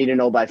 All right, we need to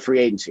know by free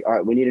agency. All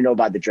right, we need to know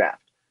by the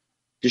draft.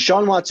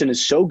 Deshaun Watson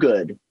is so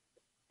good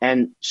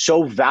and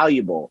so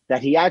valuable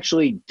that he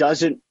actually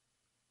doesn't,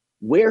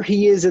 where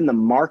he is in the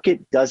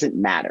market doesn't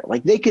matter.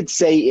 They could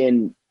say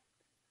in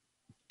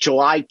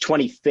July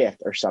 25th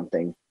or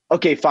something,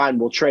 okay, fine,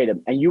 we'll trade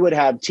him. And you would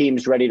have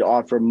teams ready to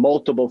offer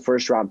multiple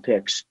first-round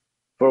picks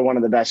for one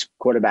of the best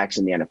quarterbacks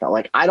in the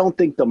NFL. I don't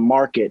think the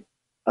market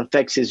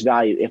affects his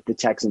value if the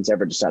Texans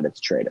ever decided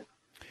to trade him.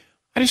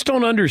 I just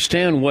don't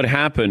understand what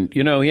happened. He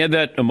had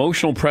that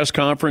emotional press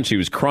conference. He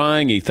was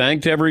crying. He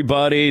thanked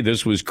everybody.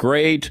 This was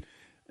great.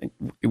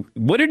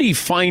 What did he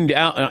find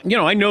out?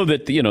 I know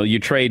that, you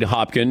trade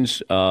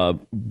Hopkins,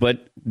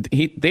 but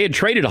they had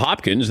traded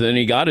Hopkins. Then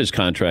he got his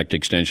contract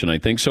extension, I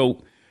think.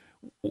 So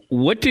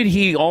what did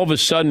he all of a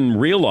sudden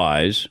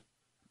realize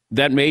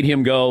that made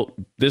him go,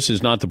 this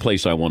is not the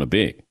place I want to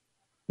be?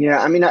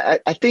 Yeah,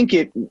 I think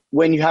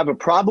when you have a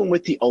problem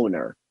with the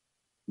owner,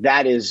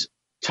 that is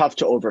tough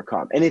to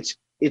overcome. And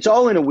it's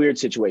all in a weird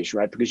situation,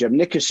 right? Because you have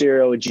Nick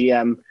Caserio, a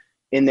GM,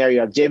 in there.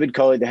 You have David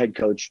Culley, the head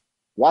coach.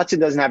 Watson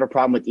doesn't have a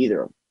problem with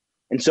either of them.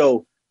 And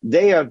so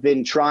they have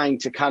been trying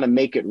to kind of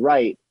make it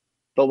right.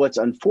 But what's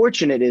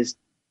unfortunate is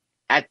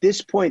at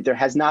this point, there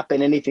has not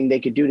been anything they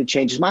could do to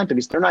change his mind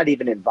because they're not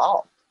even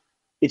involved.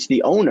 It's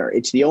the owner.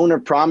 It's the owner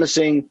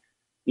promising,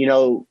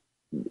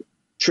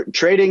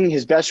 trading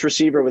his best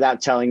receiver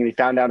without telling him. He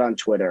found out on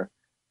Twitter.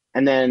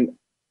 And then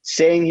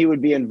saying he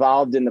would be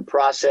involved in the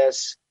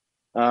process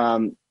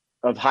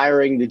of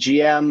hiring the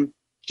GM.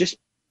 Just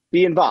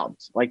be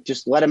involved.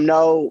 Just let him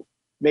know,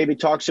 maybe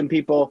talk to some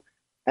people.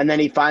 And then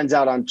he finds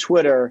out on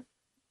Twitter.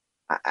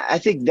 I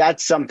think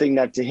that's something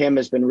that to him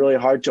has been really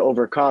hard to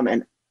overcome.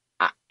 And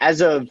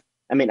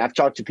I've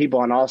talked to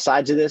people on all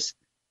sides of this.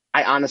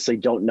 I honestly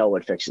don't know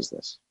what fixes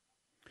this.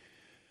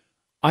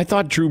 I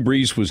thought Drew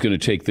Brees was going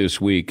to take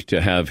this week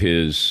to have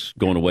his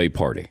going away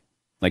party.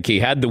 He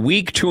had the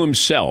week to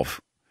himself.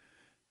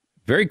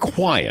 Very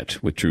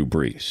quiet with Drew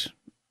Brees.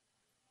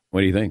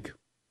 What do you think?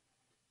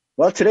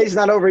 Well, today's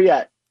not over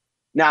yet.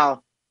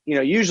 Now,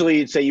 usually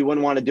you'd say you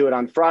wouldn't want to do it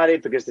on Friday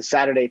because the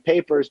Saturday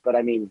papers, but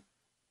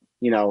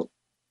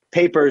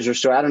papers are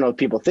so, I don't know if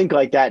people think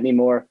like that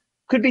anymore.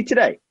 Could be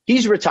today.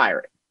 He's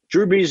retiring.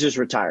 Drew Brees is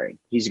retiring.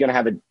 He's going to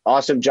have an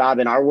awesome job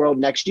in our world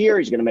next year.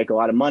 He's going to make a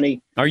lot of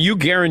money. Are you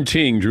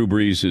guaranteeing Drew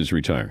Brees is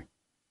retiring?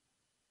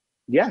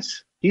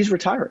 Yes, he's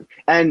retiring.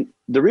 And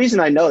the reason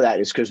I know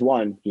that is because,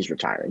 one, he's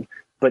retiring.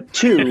 But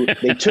two,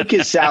 they took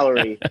his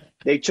salary.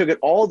 They took it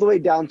all the way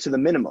down to the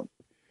minimum.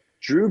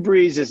 Drew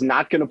Brees is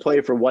not going to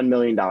play for $1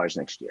 million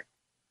next year.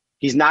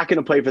 He's not going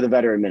to play for the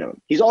veteran minimum.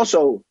 He's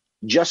also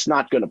just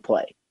not going to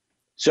play.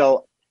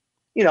 So,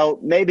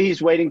 maybe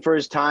he's waiting for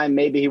his time.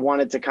 Maybe he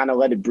wanted to kind of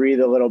let it breathe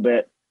a little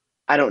bit.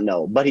 I don't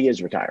know, but he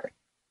is retiring.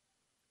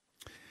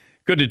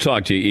 Good to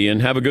talk to you, Ian.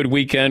 Have a good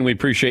weekend. We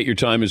appreciate your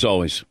time as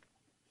always.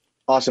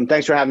 Awesome.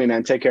 Thanks for having me,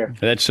 man. Take care.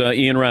 That's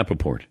Ian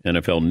Rapoport,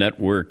 NFL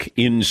Network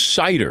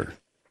insider.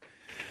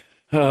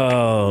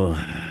 Oh,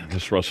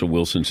 this Russell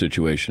Wilson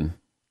situation.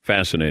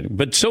 Fascinating.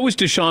 But so is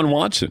Deshaun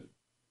Watson.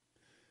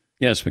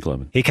 Yes,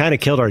 McLevin. He kind of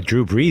killed our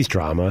Drew Brees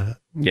drama.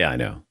 Yeah, I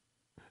know.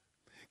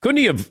 Couldn't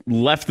he have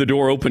left the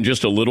door open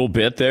just a little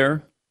bit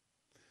there?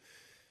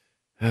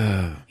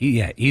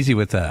 Yeah, easy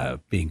with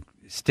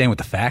staying with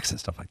the facts and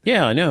stuff like that.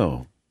 Yeah, I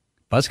know.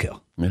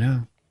 Buzzkill. I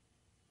know.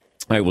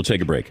 All right, we'll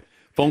take a break.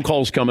 Phone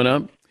calls coming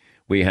up.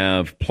 We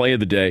have play of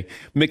the day.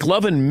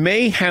 McLovin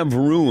may have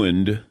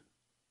ruined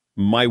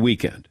my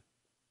weekend,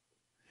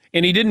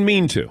 and he didn't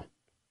mean to.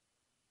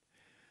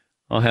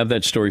 I'll have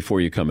that story for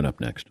you coming up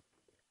next.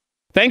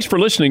 Thanks for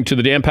listening to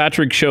the Dan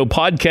Patrick Show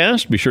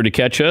podcast. Be sure to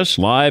catch us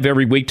live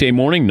every weekday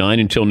morning, 9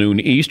 until noon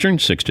Eastern,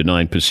 6 to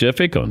 9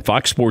 Pacific on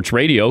Fox Sports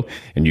Radio.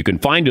 And you can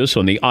find us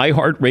on the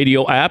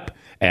iHeartRadio app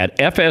at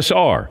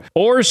FSR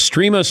or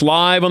stream us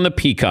live on the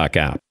Peacock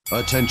app.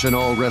 Attention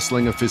all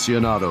wrestling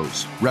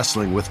aficionados.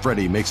 Wrestling with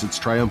Freddie makes its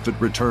triumphant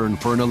return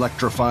for an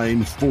electrifying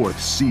 4th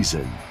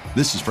season.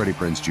 This is Freddie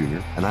Prinze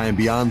Jr., and I am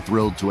beyond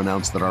thrilled to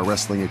announce that our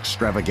wrestling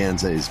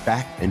extravaganza is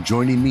back, and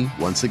joining me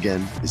once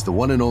again is the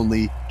one and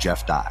only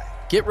Jeff Dye.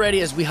 Get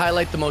ready as we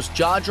highlight the most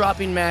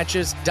jaw-dropping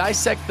matches,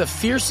 dissect the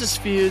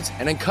fiercest feuds,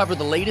 and uncover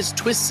the latest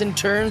twists and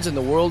turns in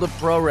the world of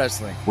pro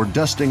wrestling. We're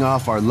dusting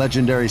off our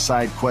legendary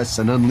side quests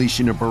and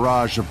unleashing a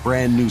barrage of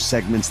brand new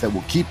segments that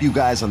will keep you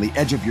guys on the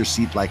edge of your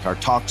seat like our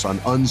talks on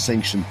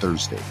Unsanctioned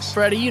Thursdays.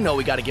 Freddie, you know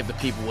we got to give the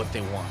people what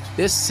they want.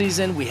 This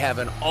season, we have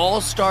an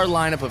all-star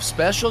lineup of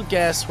special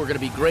guests who are going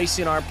to be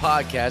gracing our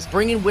podcast,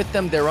 bringing with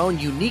them their own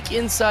unique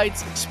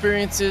insights,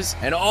 experiences,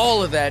 and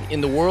all of that in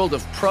the world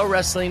of pro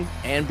wrestling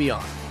and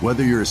beyond.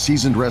 Whether you're a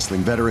seasoned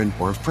wrestling veteran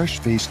or a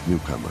fresh-faced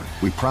newcomer,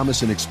 we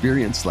promise an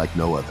experience like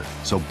no other.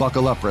 So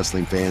buckle up,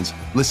 wrestling fans.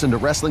 Listen to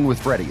Wrestling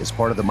with Freddie as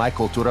part of the My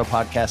Cultura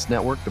Podcast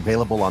Network,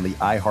 available on the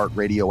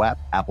iHeartRadio app,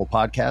 Apple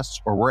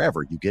Podcasts, or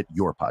wherever you get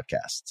your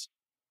podcasts.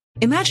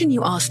 Imagine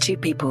you ask two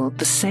people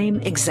the same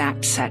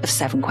exact set of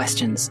 7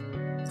 questions.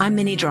 I'm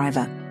Minnie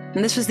Driver,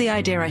 and this was the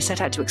idea I set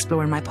out to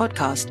explore in my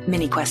podcast,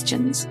 Mini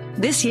Questions.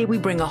 This year, we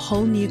bring a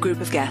whole new group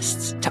of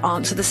guests to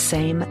answer the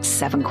same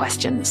 7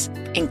 questions,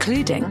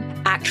 including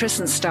actress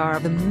and star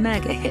of the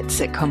mega hit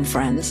sitcom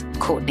Friends,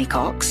 Courtney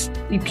Cox.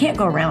 You can't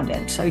go around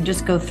it, so you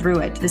just go through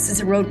it. This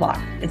is a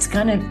roadblock. It's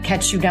going to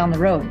catch you down the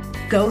road.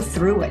 Go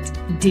through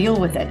it. Deal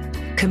with it.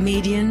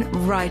 Comedian,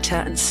 writer,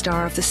 and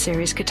star of the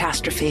series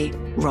Catastrophe,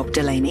 Rob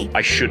Delaney.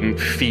 I shouldn't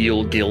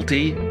feel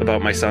guilty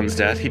about my son's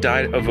death. He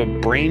died of a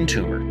brain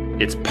tumor.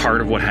 It's part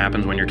of what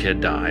happens when your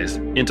kid dies.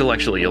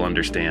 Intellectually, you'll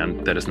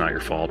understand that it's not your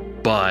fault,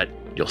 but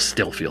you'll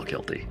still feel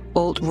guilty.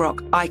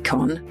 Alt-rock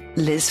icon,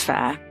 Liz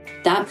Phair.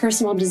 That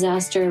personal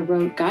disaster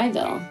wrote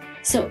Guyville.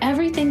 So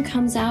everything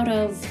comes out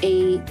of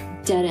a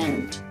dead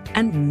end.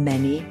 And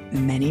many,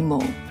 many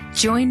more.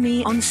 Join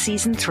me on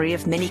Season 3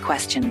 of Mini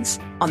Questions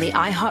on the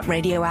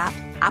iHeartRadio app,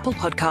 Apple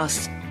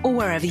Podcasts, or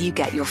wherever you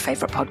get your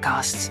favorite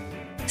podcasts.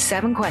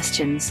 7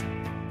 questions,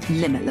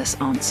 limitless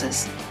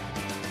answers.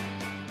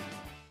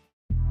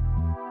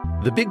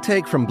 The Big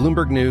Take from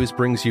Bloomberg News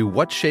brings you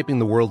what's shaping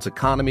the world's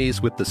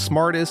economies with the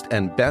smartest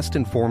and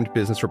best-informed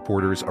business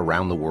reporters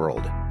around the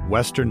world.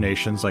 Western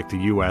nations like the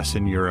U.S.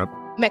 and Europe.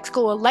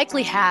 Mexico will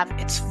likely have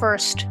its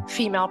first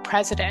female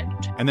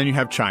president. And then you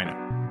have China.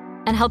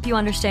 And help you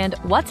understand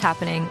what's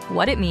happening,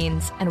 what it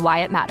means, and why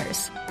it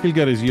matters. He'll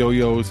get his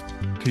yo-yos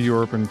to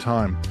Europe in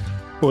time.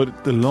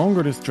 But the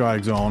longer this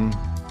drags on,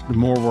 the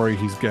more worried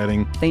he's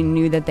getting. They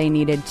knew that they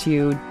needed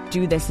to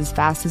do this as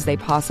fast as they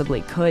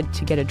possibly could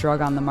to get a drug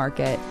on the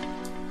market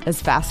as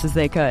fast as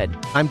they could.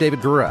 I'm David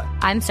Gura.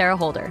 I'm Sarah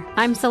Holder.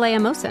 I'm Saleha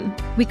Mohsen.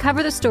 We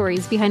cover the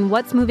stories behind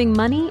what's moving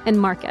money and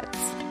markets.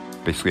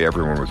 Basically,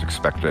 everyone was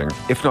expecting,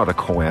 if not a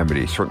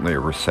calamity, certainly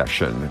a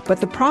recession. But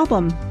the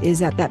problem is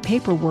that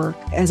paperwork,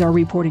 as our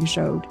reporting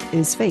showed,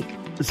 is fake.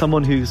 As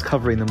someone who's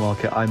covering the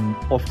market, I'm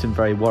often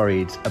very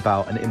worried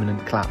about an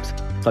imminent collapse.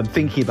 So I'm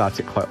thinking about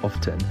it quite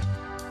often.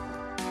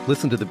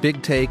 Listen to The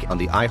Big Take on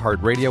the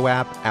iHeartRadio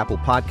app, Apple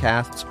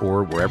Podcasts,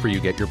 or wherever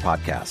you get your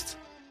podcasts.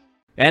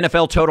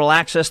 NFL Total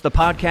Access, the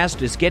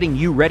podcast, is getting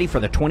you ready for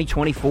the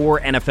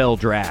 2024 NFL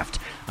Draft.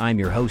 I'm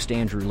your host,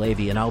 Andrew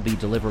Levy, and I'll be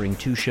delivering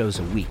 2 shows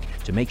a week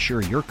to make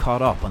sure you're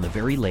caught up on the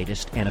very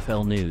latest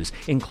NFL news,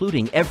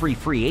 including every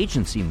free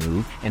agency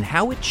move and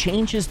how it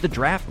changes the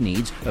draft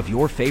needs of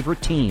your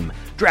favorite team.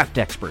 Draft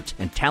experts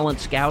and talent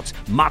scouts,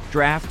 mock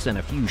drafts, and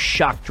a few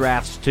shock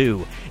drafts,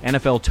 too.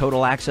 NFL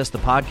Total Access, the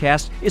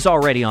podcast, is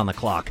already on the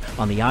clock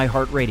on the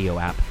iHeartRadio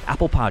app,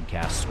 Apple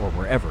Podcasts, or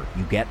wherever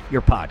you get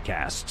your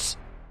podcasts.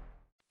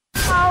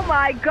 Oh,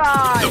 my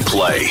God. The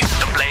play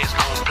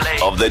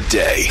of the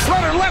day.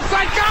 Runner left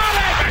side, got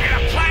it! They're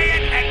going to play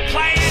it and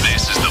play it.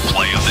 This is the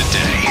play of the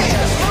day.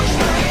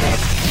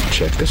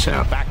 Check this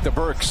out. Back to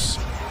Burks.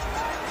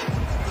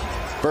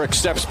 Burks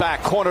steps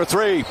back, corner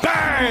 3.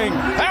 Bang!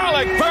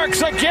 Alec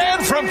Burks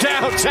again from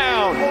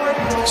downtown.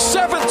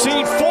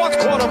 17 fourth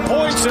quarter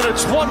points, and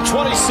it's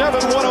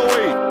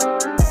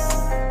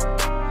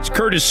 127-108.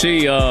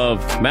 Courtesy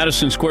of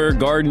Madison Square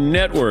Garden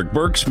Network.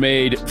 Burks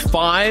made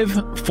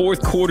 5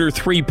 fourth-quarter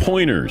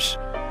three-pointers,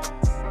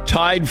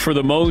 tied for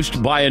the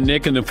most by a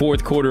Knick in the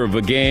fourth quarter of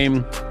a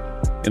game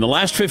in the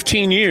last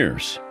 15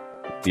 years.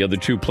 The other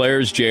two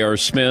players, J.R.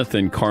 Smith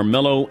and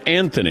Carmelo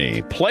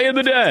Anthony. Play of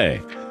the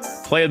day.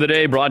 Play of the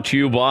day brought to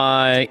you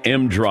by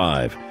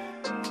M-Drive.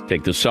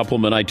 Take the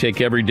supplement I take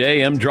every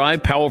day.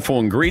 M-Drive, powerful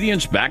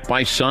ingredients backed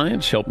by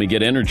science. Help me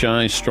get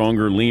energized,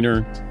 stronger,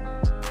 leaner.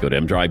 Go to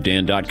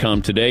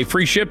mdrivedan.com today.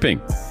 Free shipping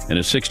and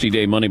a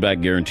 60-day money-back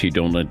guarantee.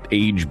 Don't let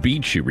age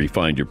beat you.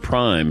 Refine your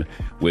prime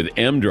with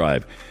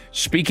M-Drive.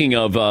 Speaking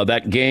of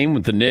that game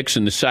with the Knicks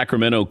and the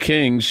Sacramento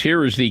Kings,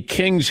 here is the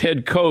Kings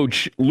head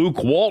coach,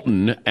 Luke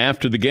Walton,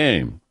 after the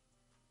game.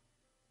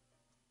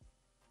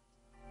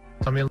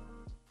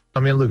 I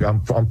mean, look,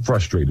 I'm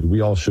frustrated.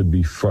 We all should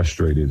be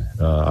frustrated.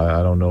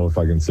 I don't know if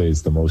I can say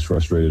it's the most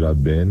frustrated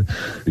I've been.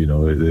 You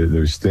know,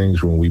 there's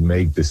things when we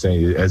make the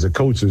same. As a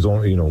coach, there's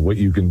only, you know, what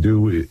you can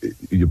do.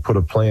 You put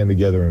a plan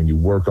together and you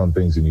work on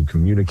things and you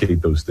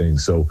communicate those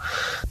things. So,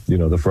 you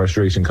know, the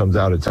frustration comes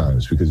out at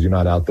times because you're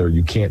not out there.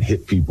 You can't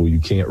hit people.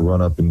 You can't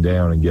run up and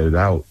down and get it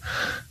out.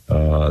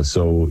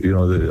 So, you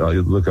know,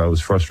 look, I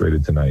was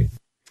frustrated tonight.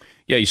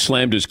 Yeah, he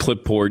slammed his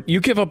clipboard. You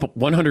give up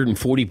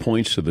 140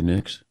 points to the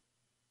Knicks.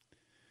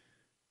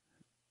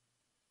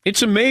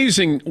 It's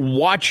amazing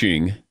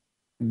watching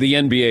the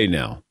NBA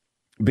now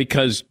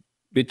because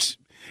it's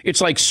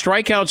like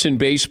strikeouts in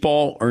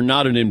baseball are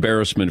not an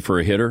embarrassment for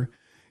a hitter.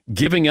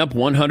 Giving up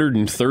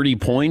 130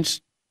 points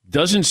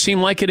doesn't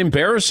seem like it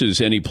embarrasses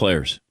any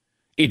players.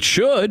 It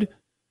should.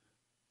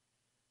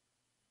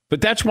 But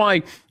that's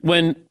why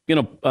when,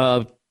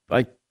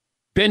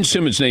 Ben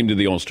Simmons named to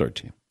the All-Star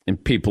team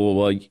and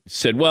people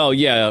said, well,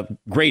 yeah,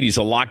 great, he's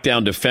a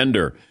lockdown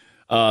defender.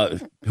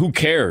 Who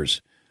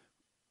cares?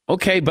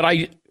 Okay, but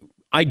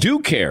I do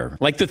care.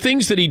 Like the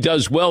things that he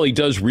does well, he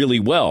does really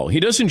well. He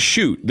doesn't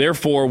shoot.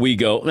 Therefore, we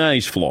go,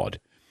 he's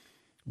flawed.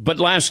 But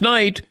last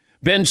night,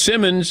 Ben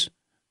Simmons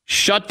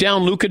shut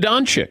down Luka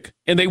Doncic,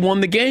 and they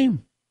won the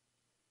game.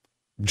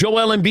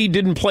 Joel Embiid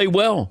didn't play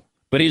well,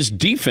 but his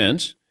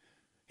defense,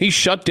 he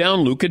shut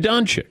down Luka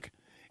Doncic.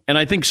 And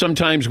I think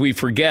sometimes we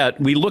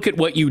forget, we look at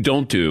what you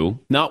don't do,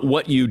 not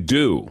what you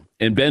do.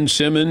 And Ben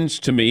Simmons,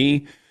 to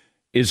me,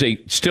 is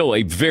still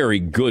a very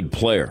good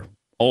player,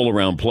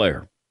 all-around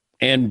player.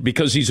 And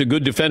because he's a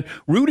good defender,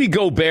 Rudy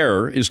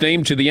Gobert is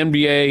named to the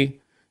NBA,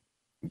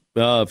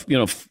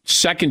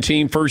 second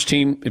team, first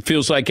team. It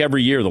feels like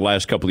every year the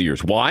last couple of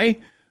years. Why?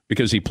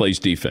 Because he plays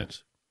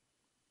defense.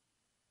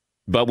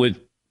 But with,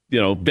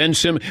 Ben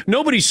Simmons,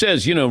 nobody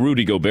says,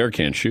 Rudy Gobert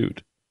can't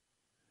shoot.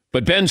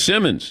 But Ben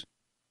Simmons,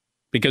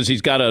 because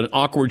he's got an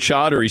awkward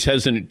shot or he's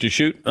hesitant to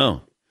shoot,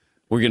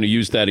 we're going to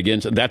use that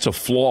against. That's a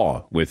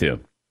flaw with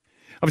him.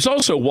 I was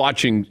also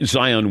watching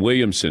Zion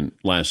Williamson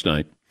last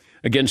night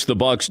against the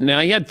Bucks. Now,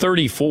 he had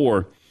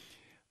 34.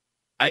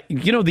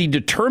 The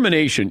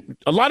determination,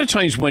 a lot of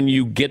times when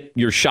you get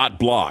your shot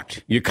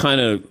blocked, you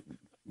kind of,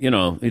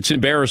 it's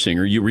embarrassing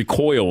or you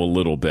recoil a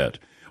little bit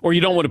or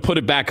you don't want to put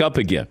it back up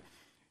again.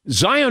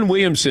 Zion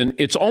Williamson,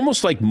 it's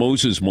almost like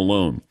Moses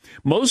Malone.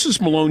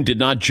 Moses Malone did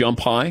not jump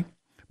high.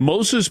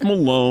 Moses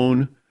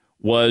Malone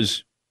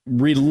was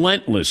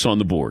relentless on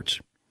the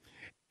boards.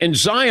 And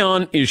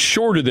Zion is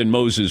shorter than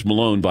Moses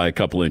Malone by a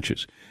couple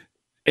inches.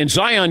 And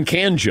Zion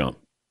can jump.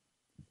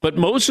 But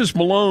Moses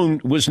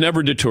Malone was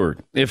never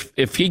deterred.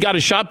 If he got a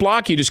shot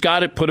block, he just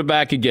got it, put it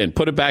back again,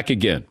 put it back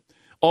again.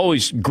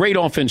 Always great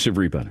offensive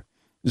rebounder.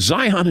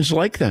 Zion is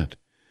like that.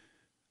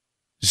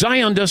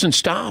 Zion doesn't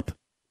stop.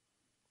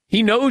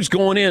 He knows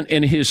going in,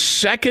 and his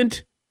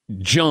second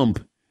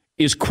jump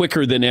is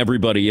quicker than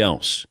everybody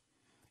else.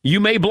 You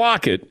may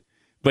block it,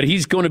 but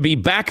he's going to be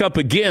back up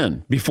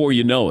again before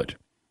you know it.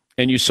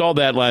 And you saw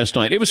that last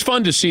night. It was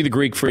fun to see the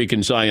Greek Freak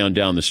and Zion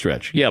down the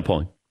stretch. Yeah,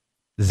 Paulie.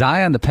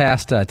 Zion, the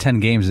past 10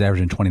 games, is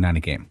averaging 29 a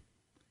game.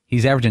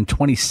 He's averaging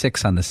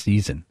 26 on the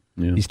season.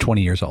 Yeah. He's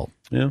 20 years old.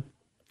 Yeah.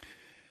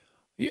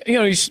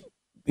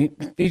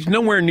 He's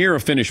nowhere near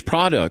a finished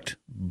product,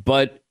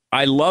 but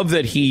I love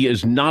that he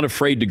is not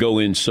afraid to go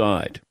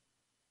inside.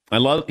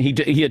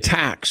 He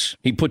attacks.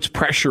 He puts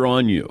pressure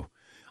on you.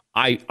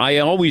 I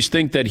always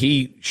think that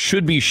he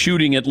should be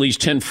shooting at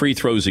least 10 free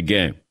throws a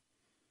game.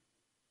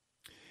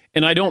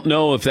 And I don't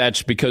know if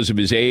that's because of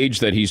his age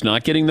that he's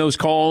not getting those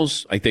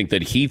calls. I think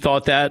that he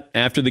thought that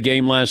after the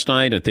game last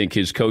night. I think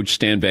his coach,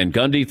 Stan Van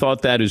Gundy,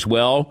 thought that as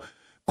well.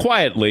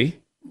 Quietly,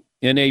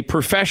 in a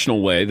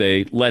professional way,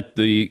 they let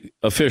the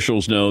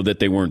officials know that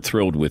they weren't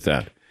thrilled with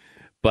that.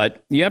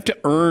 But you have to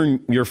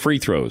earn your free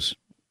throws,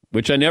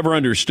 which I never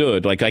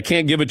understood. Like, I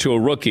can't give it to a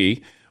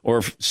rookie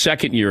or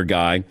second-year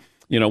guy.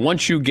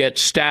 Once you get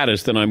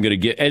status, then I'm going to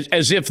get,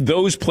 as if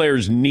those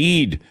players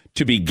need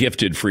to be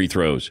gifted free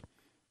throws.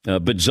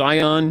 But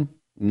Zion,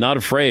 not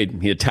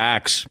afraid. He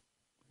attacks.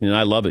 And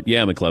I love it.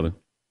 Yeah, McLevin.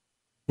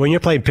 When you're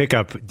playing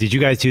pickup, did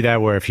you guys do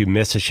that where if you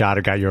missed a shot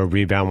or got your own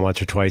rebound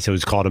once or twice, it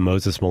was called a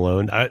Moses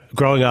Malone?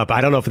 Growing up, I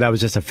don't know if that was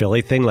just a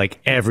Philly thing. Like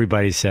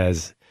everybody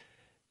says,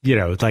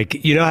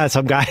 like, you know how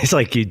some guys,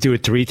 like, you do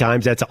it 3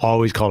 times? That's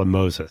always called a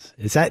Moses.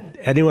 Is that,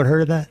 anyone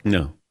heard of that?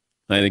 No.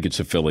 I think it's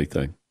a Philly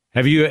thing.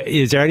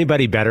 Is there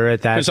anybody better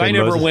at that? Because I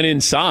never went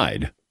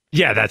inside.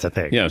 Yeah, that's a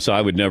thing. Yeah, so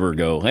I would never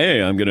go,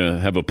 hey, I'm going to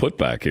have a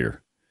putback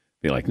here.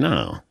 Be like,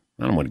 no,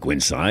 I don't want to go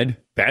inside.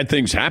 Bad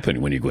things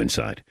happen when you go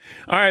inside.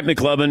 All right,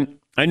 McLovin,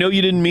 I know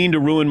you didn't mean to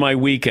ruin my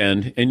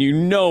weekend, and you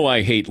know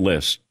I hate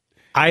lists.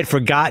 I had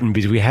forgotten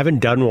because we haven't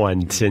done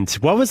one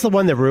since, what was the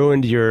one that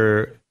ruined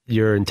your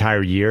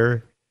entire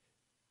year?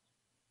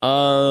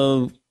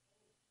 College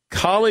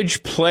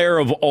player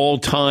of all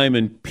time,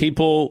 and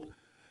people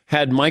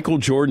had Michael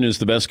Jordan as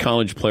the best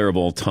college player of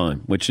all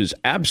time, which is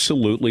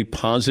absolutely,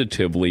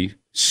 positively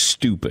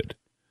stupid.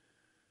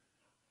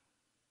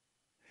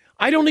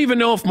 I don't even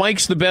know if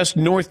Mike's the best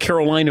North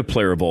Carolina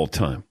player of all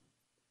time.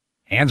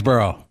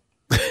 Hansborough.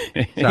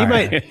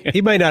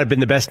 He might not have been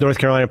the best North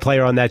Carolina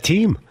player on that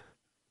team.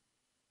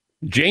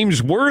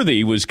 James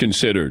Worthy was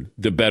considered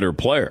the better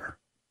player.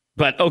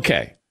 But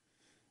okay,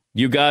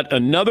 you got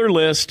another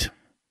list.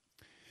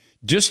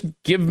 Just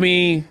give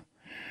me...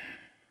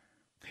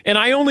 And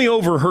I only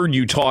overheard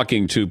you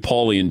talking to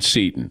Paulie and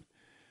Seton.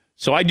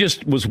 So I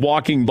just was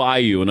walking by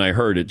you and I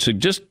heard it. So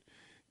just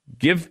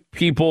give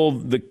people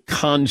the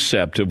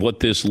concept of what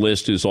this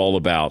list is all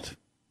about.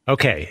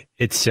 Okay,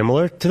 it's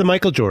similar to the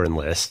Michael Jordan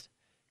list.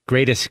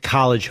 Greatest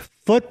college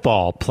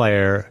football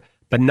player,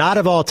 but not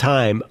of all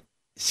time,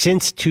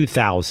 since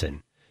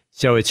 2000.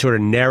 So it sort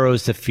of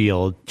narrows the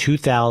field,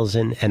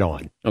 2000 and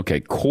on. Okay,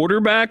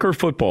 quarterback or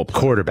football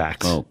player?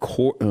 Quarterbacks. Oh,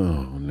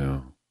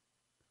 no.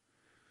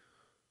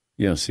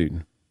 Yeah,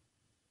 Seton.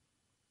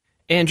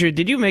 Andrew,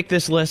 did you make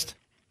this list?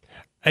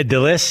 The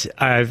list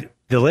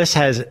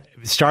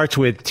starts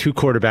with 2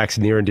 quarterbacks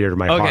near and dear to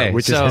my heart,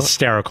 which is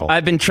hysterical.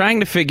 I've been trying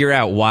to figure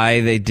out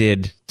why they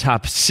did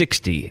top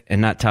 60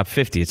 and not top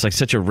 50. It's like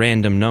such a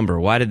random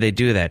number. Why did they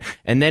do that?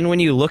 And then when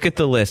you look at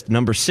the list,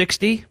 number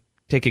 60,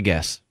 take a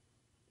guess.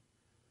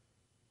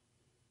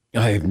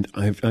 I've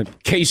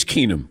Case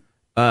Keenum.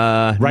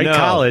 Right no.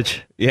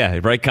 college. Yeah,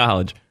 right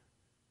college.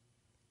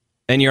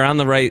 And you're on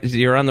the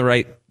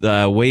right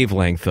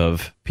wavelength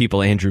of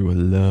people Andrew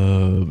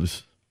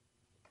loves.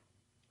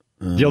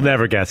 You'll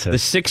never guess it. The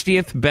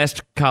 60th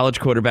best college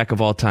quarterback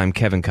of all time,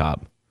 Kevin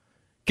Cobb.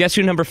 Guess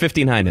who number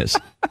 59 is?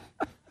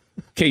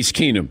 Case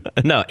Keenum.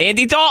 No,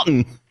 Andy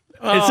Dalton.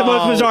 It's the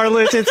most bizarre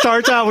list. It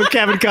starts out with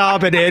Kevin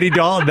Cobb and Andy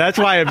Dalton. That's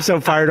why I'm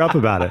so fired up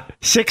about it.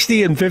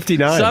 60 and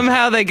 59.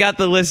 Somehow they got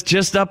the list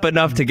just up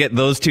enough to get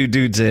those 2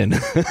 dudes in.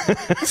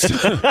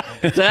 So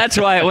that's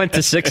why it went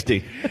to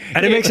 60.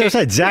 And it makes no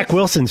sense. Zach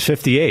Wilson's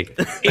 58.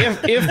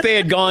 If they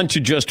had gone to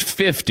just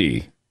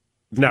 50,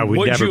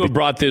 would you have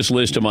brought this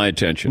list to my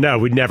attention? No,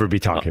 we'd never be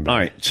talking about it. All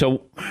right,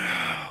 so...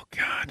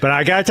 But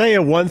I got to tell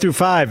you, 1 through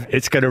 5,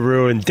 it's going to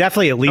ruin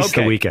definitely at least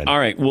the weekend. All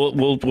right,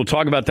 we'll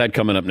talk about that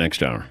coming up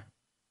next hour.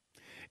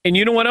 And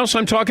you know what else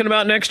I'm talking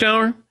about next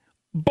hour?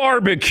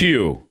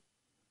 Barbecue.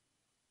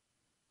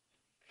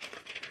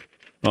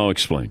 I'll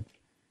explain.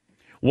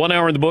 1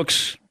 hour in the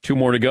books, 2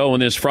 more to go on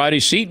this Friday.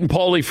 Seton,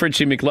 Paulie,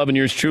 Fritzy, McLovin,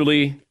 yours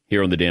truly,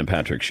 here on the Dan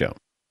Patrick Show.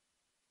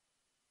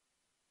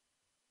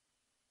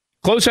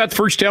 Close out the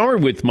first hour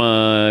with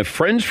my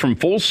friends from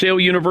Full Sail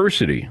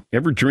University.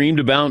 Ever dreamed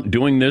about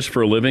doing this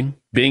for a living?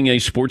 Being a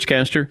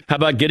sportscaster? How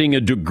about getting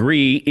a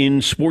degree in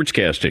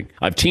sportscasting?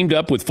 I've teamed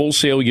up with Full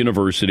Sail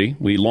University.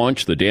 We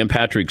launched the Dan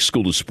Patrick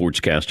School of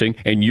Sportscasting,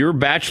 and your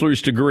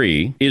bachelor's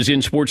degree is in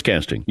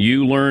sportscasting.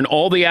 You learn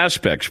all the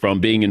aspects from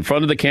being in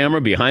front of the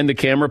camera, behind the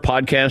camera,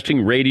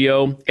 podcasting,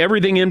 radio,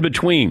 everything in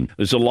between.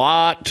 There's a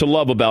lot to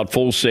love about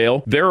Full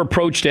Sail. Their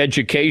approach to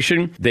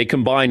education, they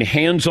combine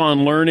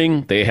hands-on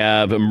learning. They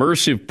have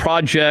immersive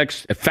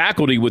projects,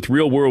 faculty with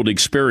real-world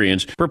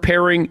experience,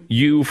 preparing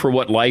you for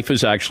what life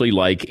is actually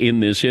like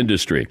in this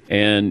industry.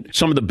 And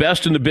some of the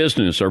best in the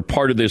business are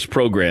part of this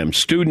program.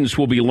 Students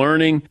will be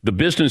learning the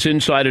business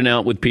inside and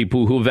out with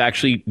people who have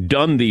actually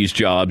done these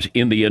jobs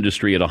in the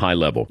industry at a high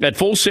level. At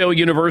Full Sail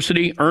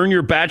University, earn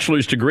your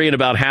bachelor's degree in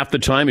about half the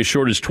time, as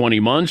short as 20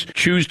 months.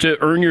 Choose to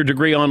earn your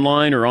degree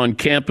online or on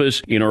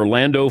campus in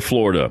Orlando,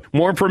 Florida.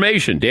 More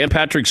information, Dan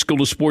Patrick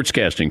School of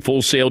Sportscasting,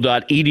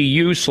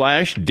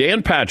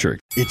 fullsail.edu/Dan Patrick.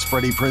 It's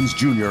Freddie Prinze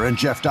Jr. and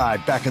Jeff Dye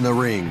back in the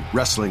ring.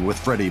 Wrestling with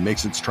Freddie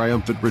makes its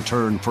triumphant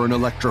return for an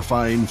electrifying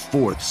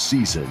 4th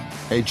season.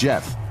 Hey,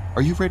 Jeff,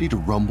 are you ready to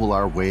rumble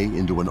our way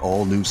into an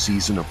all-new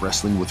season of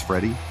Wrestling with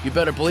Freddie? You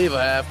better believe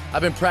I have.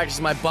 I've been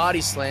practicing my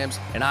body slams,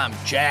 and I'm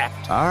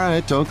jacked. All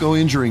right, don't go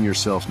injuring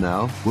yourself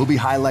now. We'll be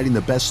highlighting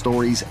the best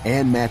stories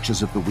and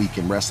matches of the week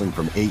in wrestling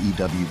from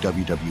AEW,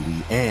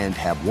 WWE, and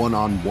have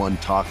one-on-one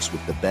talks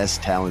with the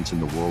best talents in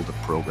the world of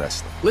pro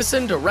wrestling.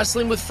 Listen to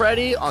Wrestling with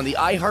Freddie on the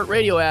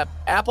iHeartRadio app,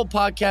 Apple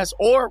Podcasts,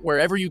 or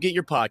wherever you get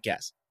your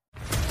podcasts.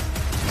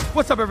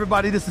 What's up,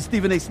 everybody? This is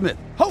Stephen A. Smith,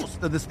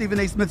 host of the Stephen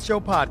A. Smith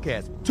Show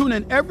podcast. Tune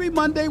in every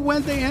Monday,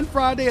 Wednesday, and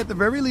Friday at the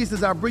very least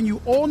as I bring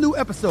you all new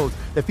episodes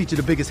that feature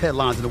the biggest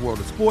headlines in the world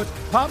of sports,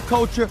 pop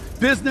culture,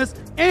 business,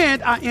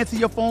 and I answer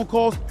your phone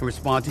calls and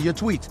respond to your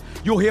tweets.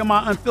 You'll hear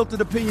my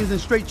unfiltered opinions and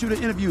straight-shooter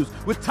interviews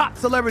with top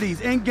celebrities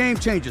and game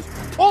changers.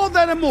 All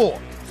that and more.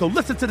 So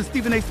listen to the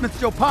Stephen A. Smith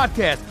Show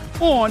podcast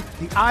on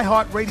the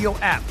iHeartRadio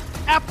app,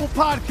 Apple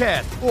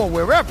Podcasts, or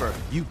wherever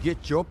you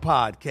get your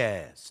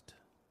podcast.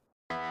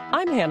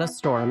 I'm Hannah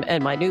Storm,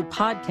 and my new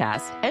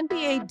podcast,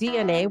 NBA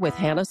DNA with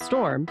Hannah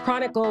Storm,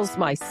 chronicles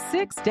my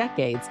 6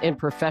 decades in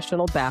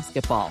professional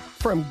basketball.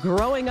 From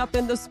growing up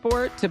in the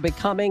sport to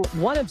becoming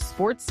one of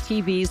sports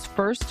TV's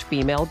first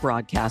female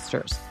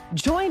broadcasters.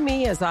 Join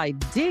me as I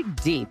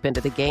dig deep into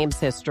the game's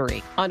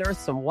history, unearth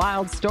some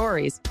wild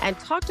stories, and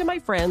talk to my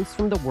friends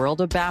from the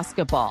world of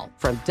basketball,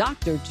 from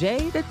Dr.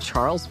 J to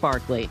Charles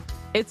Barkley.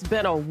 It's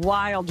been a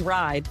wild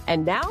ride,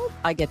 and now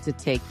I get to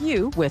take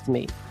you with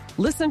me.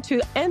 Listen to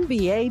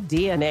NBA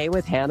DNA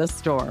with Hannah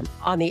Storm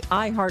on the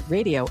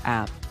iHeartRadio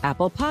app,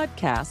 Apple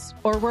Podcasts,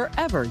 or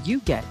wherever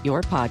you get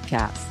your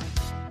podcasts.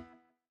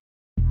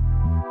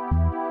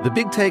 The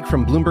Big Take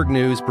from Bloomberg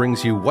News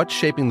brings you what's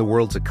shaping the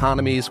world's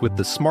economies with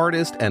the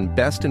smartest and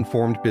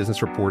best-informed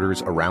business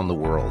reporters around the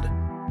world.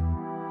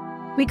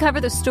 We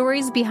cover the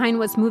stories behind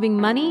what's moving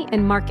money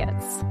and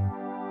markets,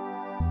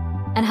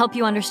 and help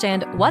you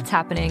understand what's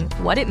happening,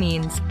 what it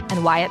means,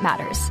 and why it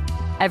matters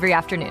every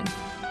afternoon.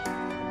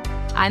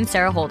 I'm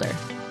Sarah Holder.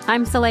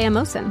 I'm Saleha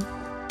Mohsin.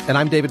 And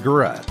I'm David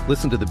Gura.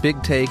 Listen to The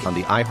Big Take on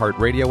the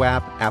iHeartRadio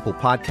app, Apple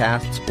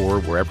Podcasts, or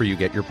wherever you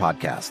get your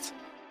podcasts.